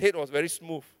was very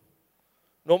smooth.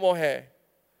 No more hair.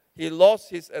 He lost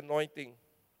his anointing.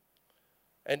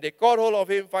 And they caught hold of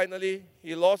him finally.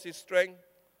 He lost his strength.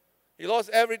 He lost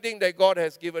everything that God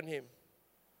has given him.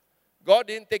 God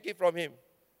didn't take it from him.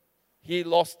 He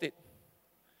lost it.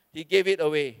 He gave it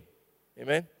away.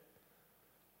 Amen?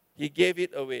 He gave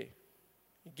it away.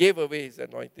 He gave away his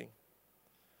anointing.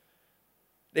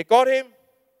 They caught him,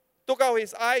 took out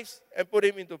his eyes, and put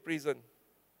him into prison.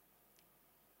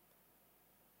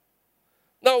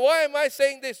 Now, why am I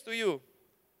saying this to you?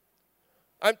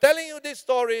 I'm telling you this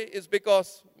story is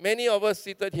because many of us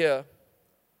seated here,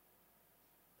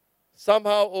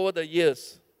 somehow over the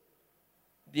years,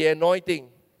 the anointing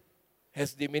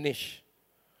has diminished.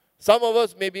 Some of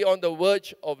us may be on the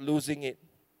verge of losing it.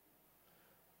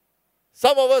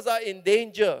 Some of us are in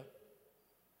danger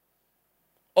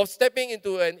of stepping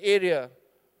into an area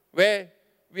where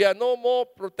we are no more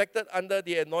protected under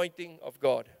the anointing of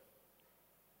God.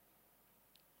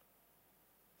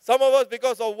 Some of us,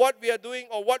 because of what we are doing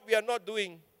or what we are not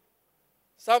doing,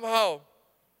 somehow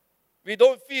we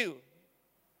don't feel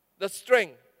the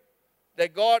strength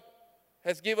that God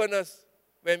has given us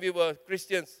when we were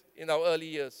Christians in our early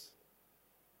years.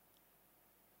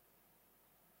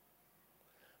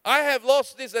 I have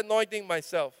lost this anointing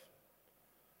myself.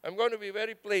 I'm going to be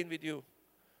very plain with you.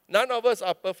 None of us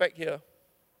are perfect here.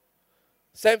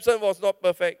 Samson was not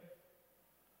perfect.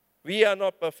 We are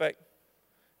not perfect.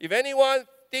 If anyone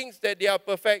thinks that they are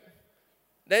perfect,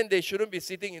 then they shouldn't be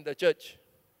sitting in the church.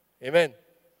 Amen.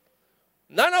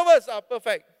 None of us are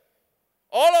perfect.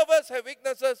 All of us have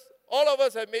weaknesses. All of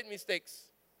us have made mistakes.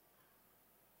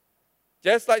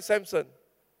 Just like Samson.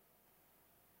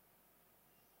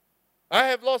 I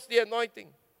have lost the anointing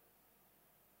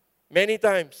many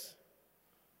times.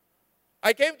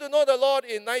 I came to know the Lord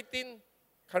in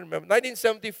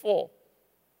 1974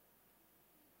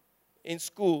 in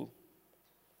school.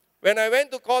 When I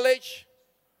went to college,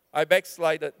 I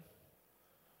backslided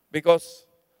because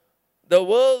the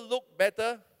world looked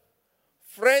better,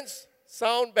 friends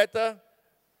sound better.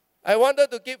 I wanted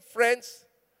to keep friends,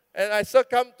 and I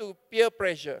succumbed to peer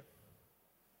pressure.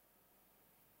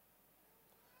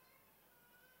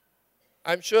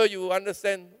 I'm sure you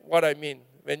understand what I mean.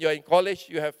 When you're in college,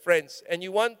 you have friends, and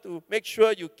you want to make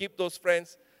sure you keep those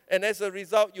friends, and as a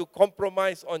result, you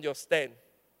compromise on your stand.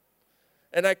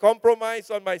 And I compromised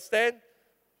on my stand,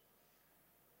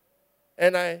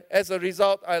 and as a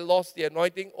result, I lost the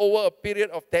anointing over a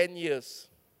period of 10 years.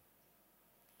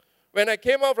 When I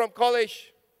came out from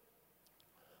college,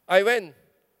 I went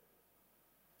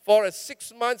for a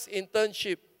 6-month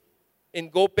internship in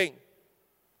Gopeng,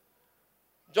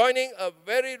 joining a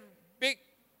very big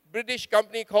British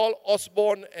company called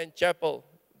Osborne and Chapel.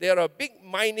 They are a big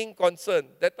mining concern.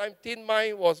 That time, Tin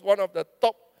Mine was one of the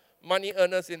top money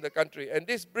earners in the country. And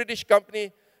this British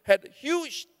company had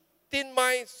huge tin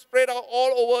mines spread out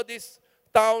all over this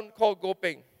town called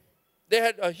Gopeng. They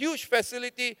had a huge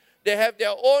facility. They have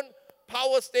their own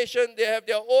power station. They have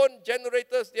their own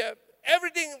generators.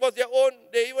 Everything was their own.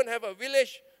 They even have a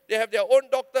village. They have their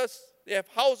own doctors. They have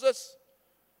houses.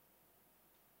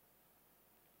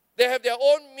 They have their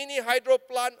own mini hydro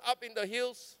plant up in the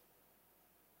hills.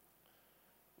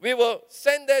 We were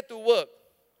sent there to work.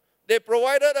 They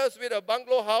provided us with a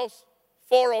bungalow house,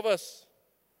 4 of us.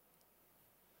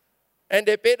 And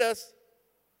they paid us,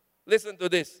 listen to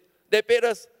this, they paid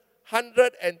us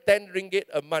 110 ringgit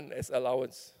a month as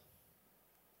allowance.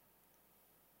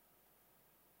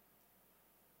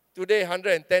 Today,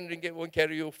 110 ringgit won't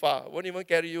carry you far, won't even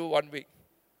carry you 1 week.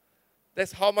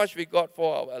 That's how much we got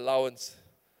for our allowance.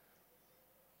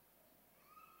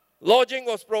 Lodging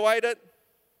was provided,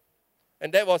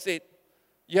 and that was it.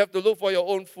 You have to look for your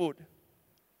own food.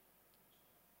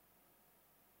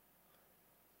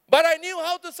 But I knew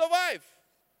how to survive.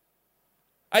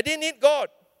 I didn't need God.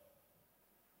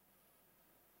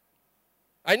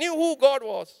 I knew who God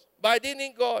was, but I didn't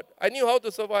need God. I knew how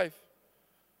to survive.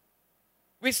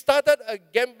 We started a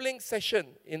gambling session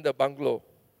in the bungalow.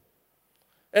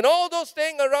 And all those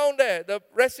staying around there, the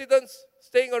residents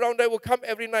staying around there will come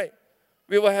every night.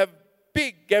 We will have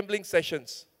big gambling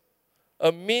sessions.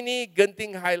 A mini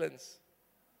Genting Highlands.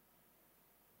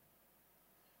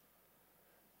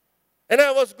 And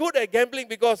I was good at gambling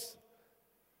because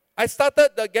I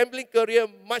started the gambling career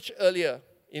much earlier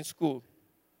in school.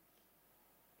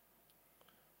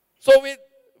 So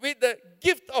with the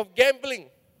gift of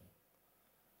gambling,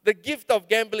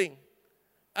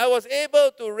 I was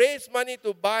able to raise money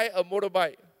to buy a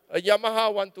motorbike, a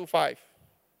Yamaha 125.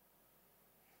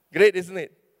 Great, isn't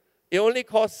it? It only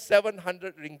cost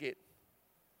 700 ringgit.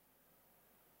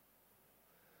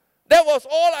 That was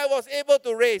all I was able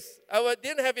to raise. I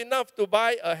didn't have enough to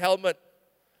buy a helmet.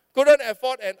 Couldn't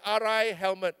afford an RI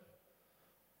helmet.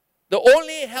 The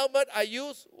only helmet I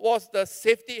used was the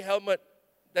safety helmet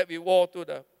that we wore to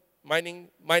the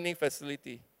mining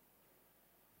facility.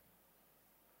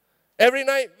 Every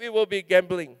night we will be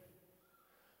gambling.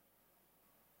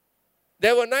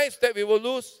 There were nights that we will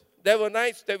lose. There were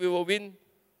nights that we will win.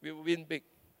 We will win big.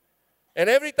 And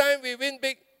every time we win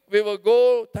big, we will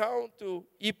go down to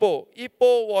Ipoh.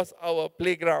 Ipoh was our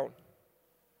playground.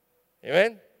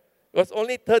 Amen? It was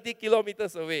only 30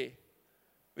 kilometers away.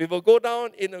 We will go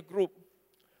down in a group,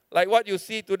 like what you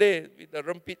see today with the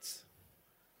rumpits.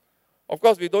 Of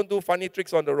course, we don't do funny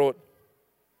tricks on the road.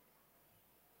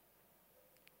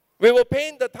 We will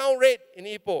paint the town red in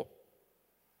Ipoh.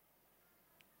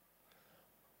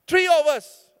 3 of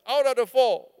us out of the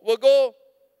 4 will go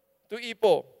to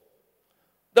Ipoh.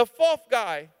 The 4th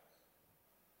guy,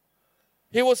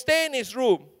 he will stay in his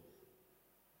room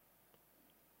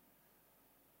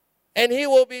and he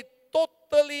will be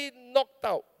totally knocked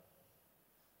out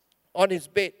on his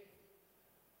bed.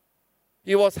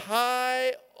 He was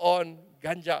high on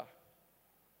ganja.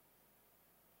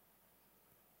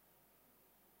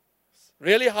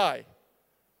 Really high.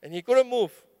 And he couldn't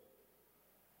move.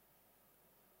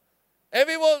 And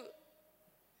we will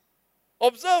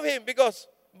observe him because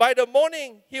by the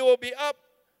morning he will be up,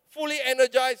 fully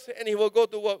energized, and he will go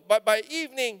to work. But by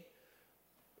evening,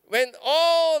 when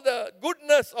all the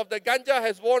goodness of the ganja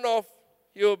has worn off,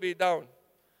 he will be down.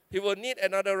 He will need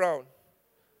another round.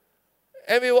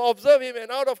 And we will observe him,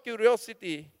 and out of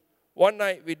curiosity, one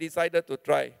night we decided to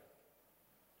try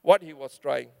what he was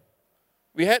trying.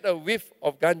 We had a whiff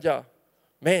of ganja.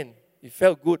 Man, it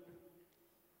felt good.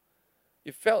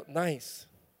 It felt nice.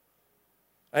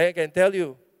 I can tell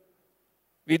you,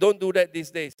 we don't do that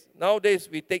these days. Nowadays,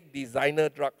 we take designer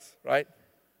drugs, right?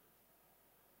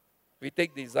 We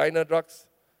take designer drugs,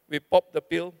 we pop the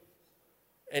pill,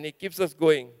 and it keeps us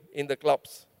going in the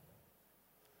clubs.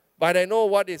 But I know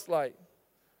what it's like.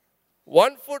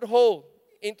 1 foothold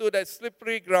into that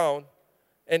slippery ground,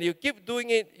 and you keep doing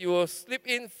it, you will slip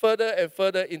in further and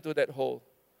further into that hole.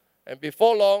 And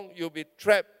before long, you'll be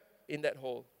trapped in that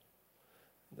hole.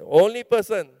 The only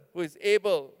person who is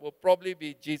able will probably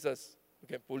be Jesus, who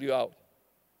can pull you out.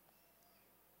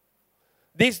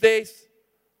 These days,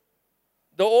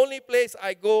 the only place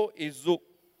I go is Zouk.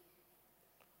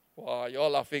 Wow, you're all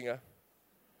laughing, huh?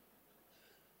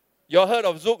 You all heard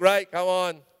of Zouk, right? Come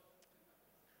on.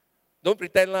 Don't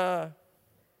pretend lah.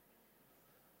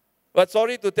 But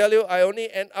sorry to tell you, I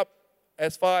only end up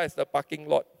as far as the parking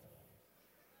lot.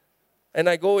 And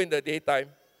I go in the daytime.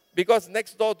 Because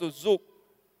next door to Zouk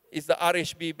is the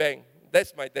RHB Bank.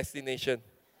 That's my destination.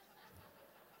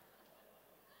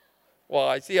 Wow,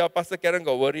 I see how Pastor Karen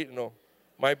got worried, you know.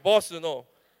 My boss, you know.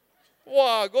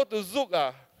 Wow, go to Zouk,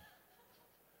 ah.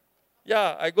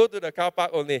 Yeah, I go to the car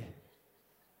park only.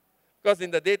 Because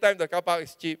in the daytime, the car park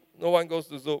is cheap. No one goes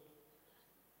to Zouk.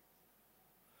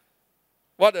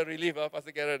 What a relief,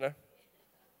 Pastor Karen. Huh?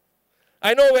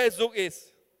 I know where Zouk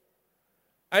is.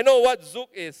 I know what Zouk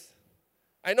is.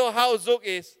 I know how Zouk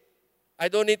is. I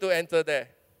don't need to enter there.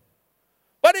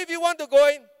 But if you want to go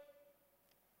in,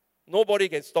 nobody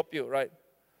can stop you, right?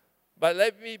 But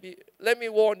let me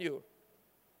warn you.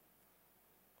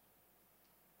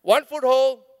 1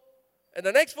 foothold, and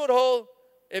the next foothold,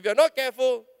 if you're not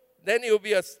careful, then it will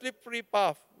be a slippery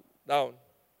path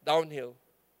downhill.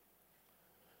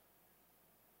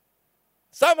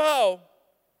 Somehow,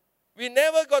 we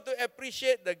never got to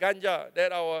appreciate the ganja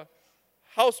that our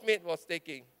housemate was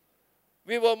taking.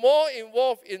 We were more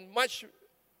involved in much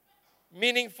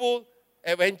meaningful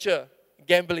adventure,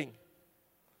 gambling.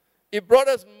 It brought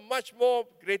us much more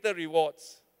greater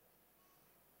rewards.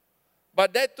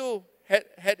 But that too had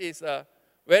its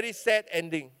very sad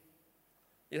ending.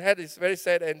 It had its very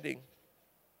sad ending.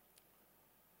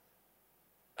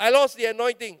 I lost the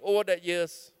anointing over the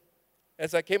years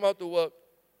as I came out to work.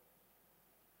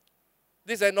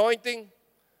 This anointing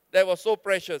that was so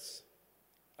precious,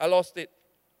 I lost it.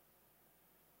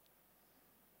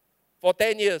 For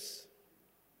 10 years,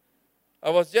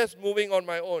 I was just moving on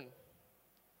my own.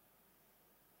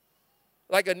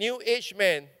 Like a new age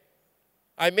man,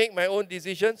 I make my own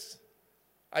decisions.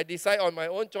 I decide on my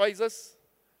own choices.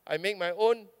 I make my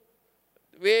own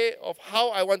way of how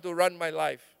I want to run my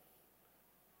life.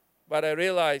 But I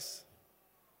realized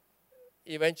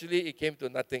eventually it came to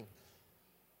nothing.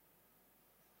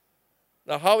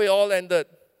 Now, how it all ended,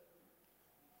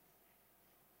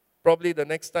 probably the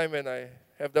next time when I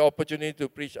have the opportunity to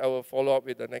preach, I will follow up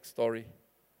with the next story.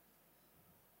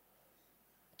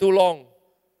 Too long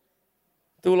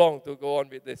to go on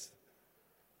with this.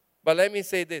 But let me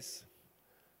say this.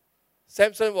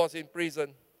 Samson was in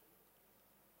prison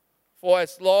for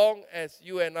as long as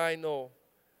you and I know.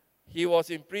 He was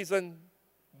in prison,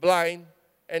 blind,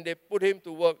 and they put him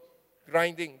to work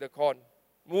grinding the corn,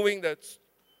 moving the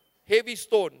heavy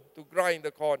stone to grind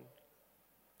the corn.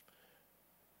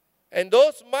 And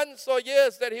those months or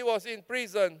years that he was in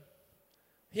prison,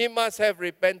 he must have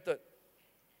repented.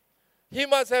 He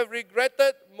must have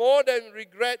regretted, more than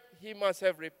regret, he must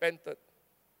have repented.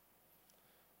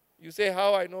 You say,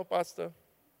 how I know, Pastor?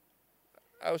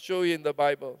 I'll show you in the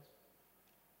Bible.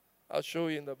 I'll show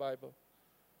you in the Bible.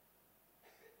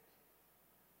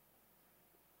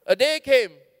 A day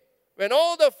came when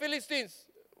all the Philistines,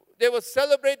 they were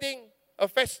celebrating a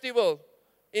festival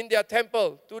in their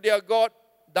temple to their god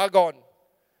Dagon.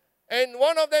 And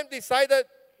one of them decided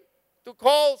to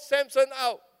call Samson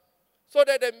out so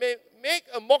that they may make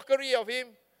a mockery of him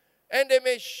and they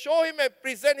may show him and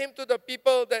present him to the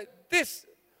people that this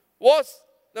was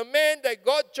the man that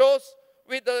God chose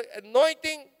with the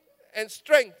anointing and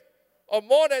strength of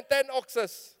more than 10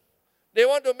 oxes. They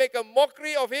want to make a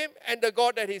mockery of him and the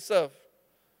God that he served.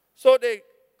 So they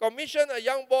commissioned a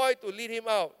young boy to lead him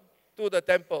out to the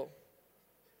temple.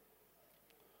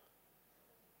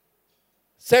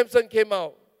 Samson came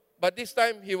out, but this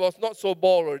time he was not so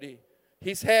bald already.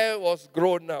 His hair was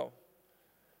grown now.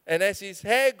 And as his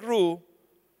hair grew,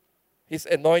 his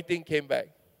anointing came back.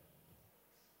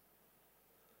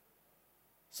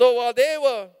 So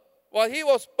while he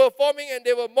was performing and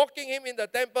they were mocking him in the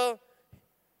temple,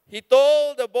 he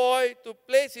told the boy to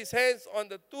place his hands on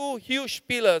the two huge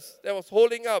pillars that was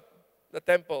holding up the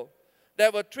temple.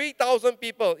 There were 3,000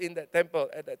 people in that temple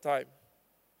at that time.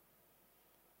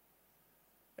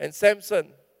 And Samson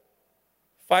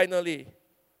finally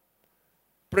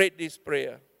prayed this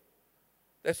prayer.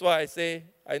 That's why I say,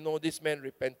 I know this man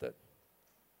repented.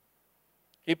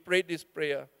 He prayed this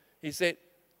prayer. He said,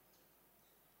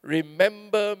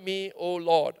 remember me, O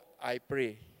Lord, I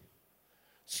pray.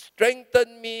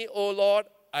 Strengthen me, O Lord,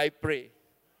 I pray.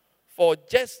 For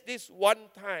just this one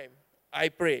time, I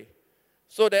pray,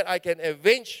 so that I can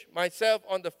avenge myself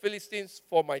on the Philistines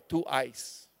for my 2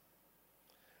 eyes.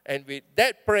 And with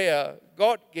that prayer,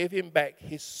 God gave him back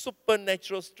his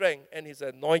supernatural strength and his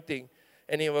anointing.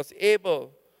 And he was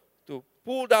able to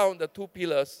pull down the 2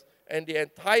 pillars, and the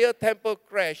entire temple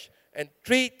crashed, and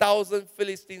 3,000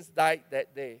 Philistines died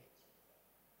that day.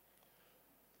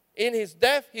 In his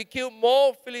death, he killed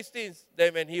more Philistines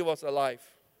than when he was alive.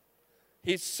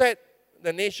 He set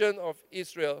the nation of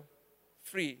Israel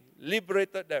free,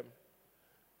 liberated them.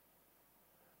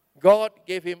 God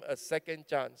gave him a second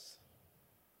chance.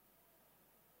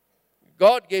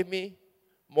 God gave me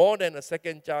more than a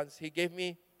second chance. He gave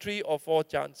me 3 or 4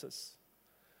 chances.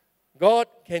 God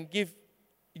can give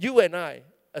you and I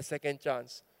a second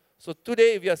chance. So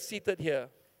today, if you are seated here,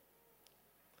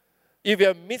 if you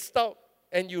have missed out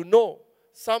and you know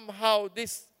somehow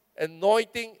this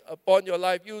anointing upon your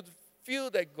life, you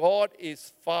feel that God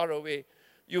is far away.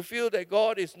 You feel that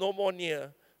God is no more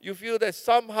near. You feel that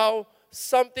somehow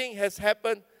something has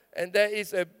happened and there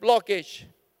is a blockage.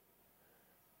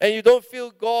 And you don't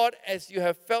feel God as you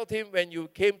have felt Him when you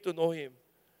came to know Him.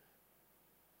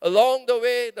 Along the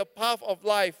way, the path of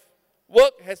life,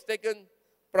 work has taken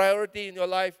priority in your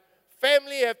life.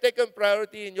 Family have taken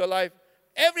priority in your life.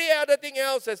 Every other thing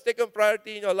else has taken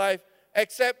priority in your life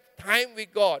except time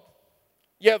with God.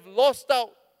 You have lost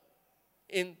out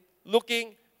in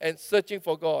looking and searching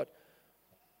for God.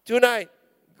 Tonight,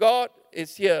 God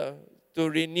is here to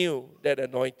renew that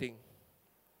anointing.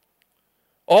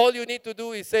 All you need to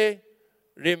do is say,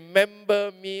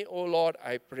 remember me, O Lord,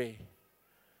 I pray.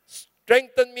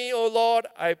 Strengthen me, O Lord,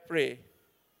 I pray.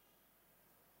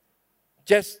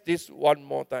 Just this one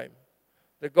more time.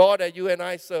 The God that you and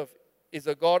I serve is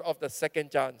the God of the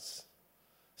second chance.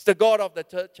 It's the God of the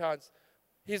third chance.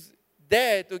 He's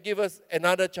there to give us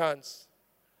another chance.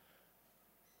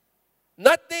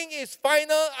 Nothing is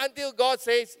final until God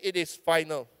says it is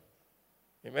final.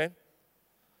 Amen?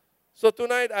 So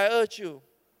tonight I urge you,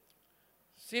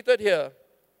 seated here,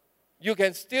 you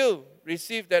can still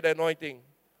receive that anointing.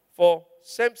 For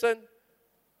Samson,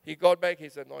 he got back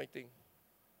his anointing.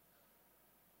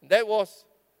 That was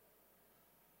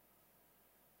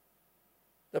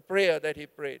the prayer that he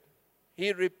prayed.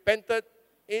 He repented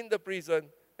in the prison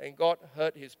and God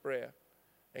heard his prayer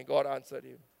and God answered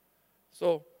him.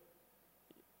 So,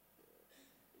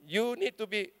 you need to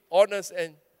be honest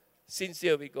and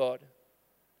sincere with God.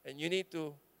 And you need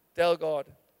to tell God,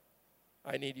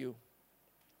 I need you.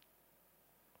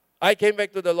 I came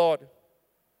back to the Lord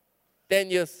 10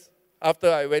 years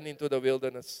after I went into the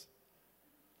wilderness.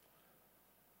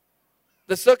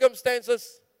 The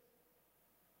circumstances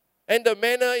and the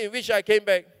manner in which I came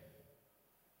back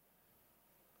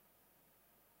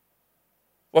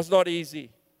Was not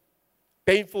easy,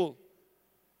 painful.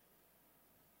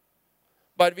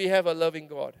 But we have a loving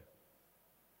God.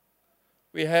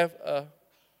 We have a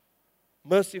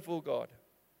merciful God.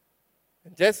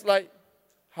 And just like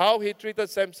how he treated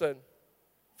Samson,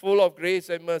 full of grace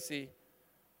and mercy,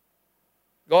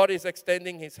 God is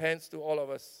extending his hands to all of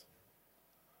us.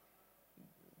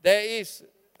 There is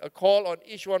a call on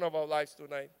each one of our lives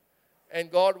tonight. And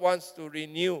God wants to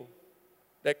renew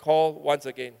that call once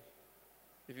again.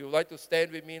 If you would like to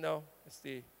stand with me now as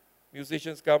the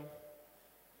musicians come.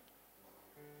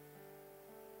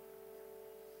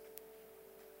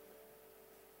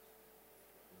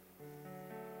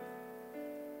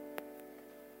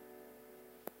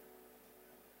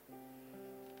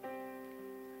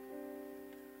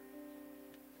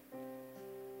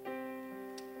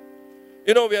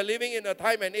 You know, we are living in a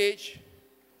time and age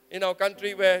in our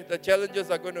country where the challenges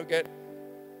are going to get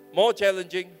more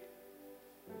challenging.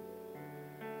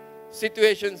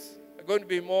 Situations are going to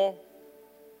be more.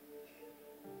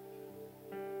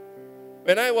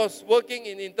 When I was working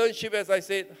in internship, as I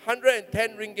said,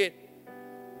 110 ringgit,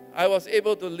 I was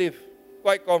able to live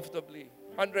quite comfortably.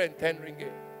 110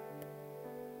 ringgit.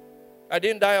 I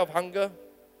didn't die of hunger.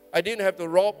 I didn't have to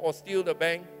rob or steal the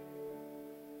bank.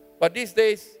 But these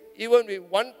days, even with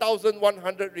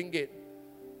 1,100 ringgit,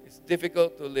 it's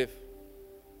difficult to live.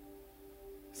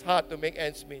 It's hard to make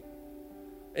ends meet.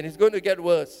 And it's going to get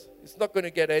worse. It's not going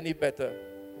to get any better.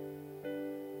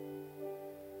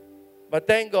 But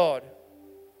thank God,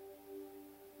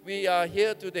 we are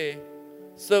here today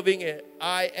serving a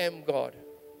I am God.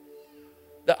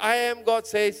 The I am God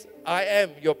says, I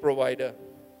am your provider.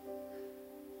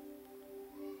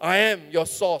 I am your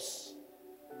source.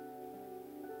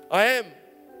 I am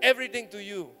everything to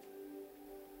you.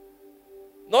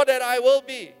 Not that I will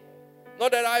be,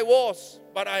 not that I was,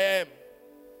 but I am.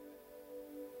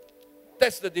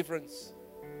 That's the difference.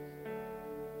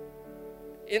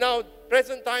 In our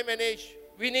present time and age,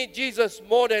 we need Jesus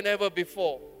more than ever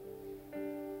before.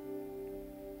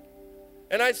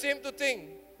 And I seem to think,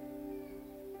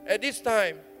 at this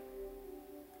time,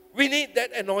 we need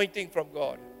that anointing from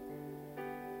God.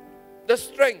 The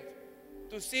strength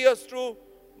to see us through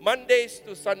Mondays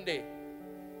to Sunday.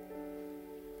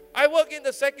 I work in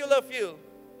the secular field.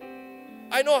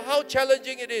 I know how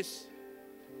challenging it is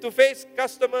to face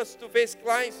customers, to face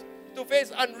clients, to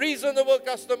face unreasonable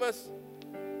customers,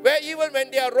 where even when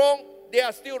they are wrong, they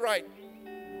are still right.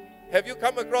 Have you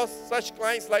come across such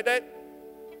clients like that?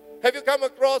 Have you come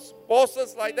across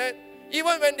bosses like that?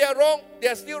 Even when they are wrong, they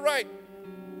are still right.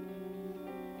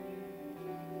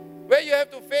 Where you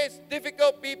have to face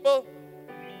difficult people.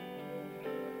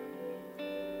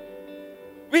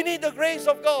 We need the grace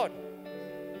of God.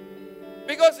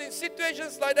 Because in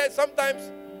situations like that,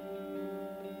 sometimes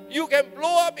you can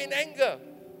blow up in anger.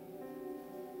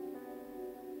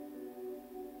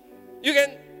 You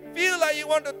can feel like you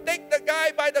want to take the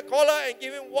guy by the collar and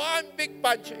give him one big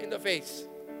punch in the face.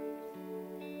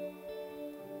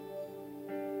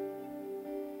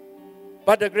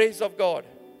 But the grace of God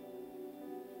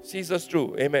sees us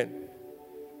through. Amen.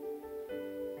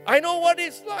 I know what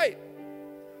it's like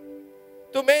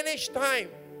to manage time.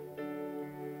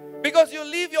 Because you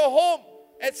leave your home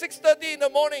at 6:30 in the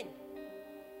morning.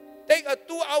 Take a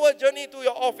 2-hour journey to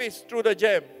your office through the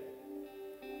jam.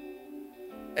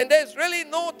 And there's really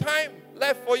no time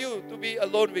left for you to be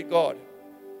alone with God.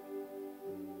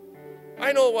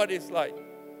 I know what it's like.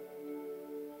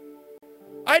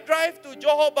 I drive to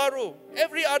Johor Bahru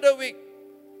every other week.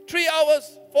 3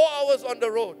 hours, 4 hours on the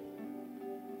road.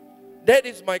 That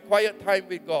is my quiet time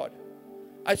with God.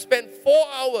 I spend 4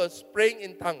 hours praying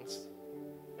in tongues.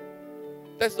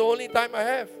 That's the only time I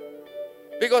have.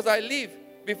 Because I leave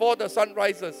before the sun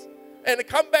rises. And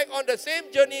come back on the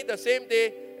same journey, the same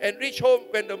day, and reach home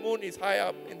when the moon is high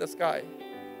up in the sky.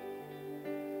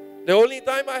 The only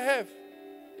time I have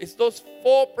is those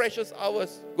 4 precious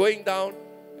hours going down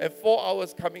and 4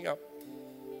 hours coming up.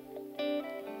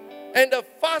 And the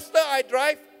faster I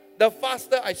drive, the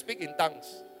faster I speak in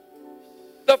tongues.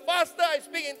 The faster I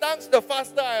speak in tongues, the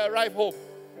faster I arrive home.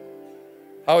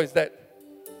 How is that?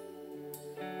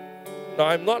 Now,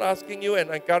 I'm not asking you and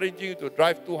encouraging you to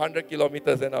drive 200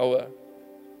 kilometers an hour.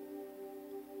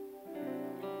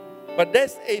 But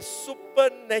that's a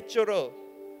supernatural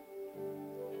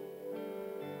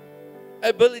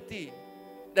ability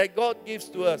that God gives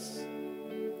to us.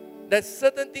 That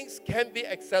certain things can be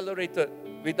accelerated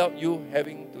without you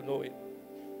having to know it.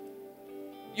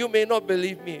 You may not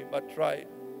believe me, but try it.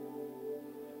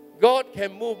 God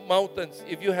can move mountains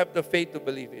if you have the faith to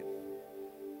believe it.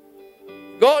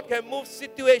 God can move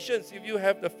situations if you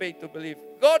have the faith to believe.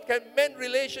 God can mend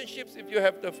relationships if you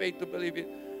have the faith to believe it.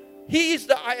 He is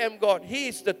the I am God. He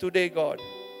is the today God.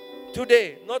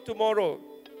 Today, not tomorrow.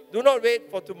 Do not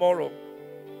wait for tomorrow.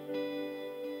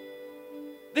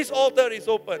 This altar is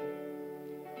open.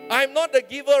 I am not the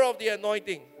giver of the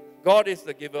anointing. God is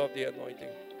the giver of the anointing.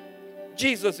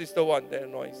 Jesus is the one that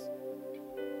anoints.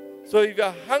 So if you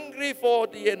are hungry for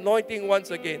the anointing once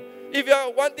again, if you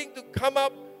are wanting to come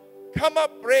up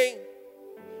praying,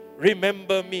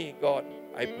 remember me, God,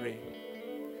 I pray.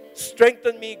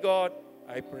 Strengthen me, God,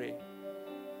 I pray.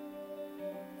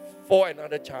 For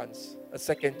another chance, a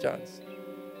second chance.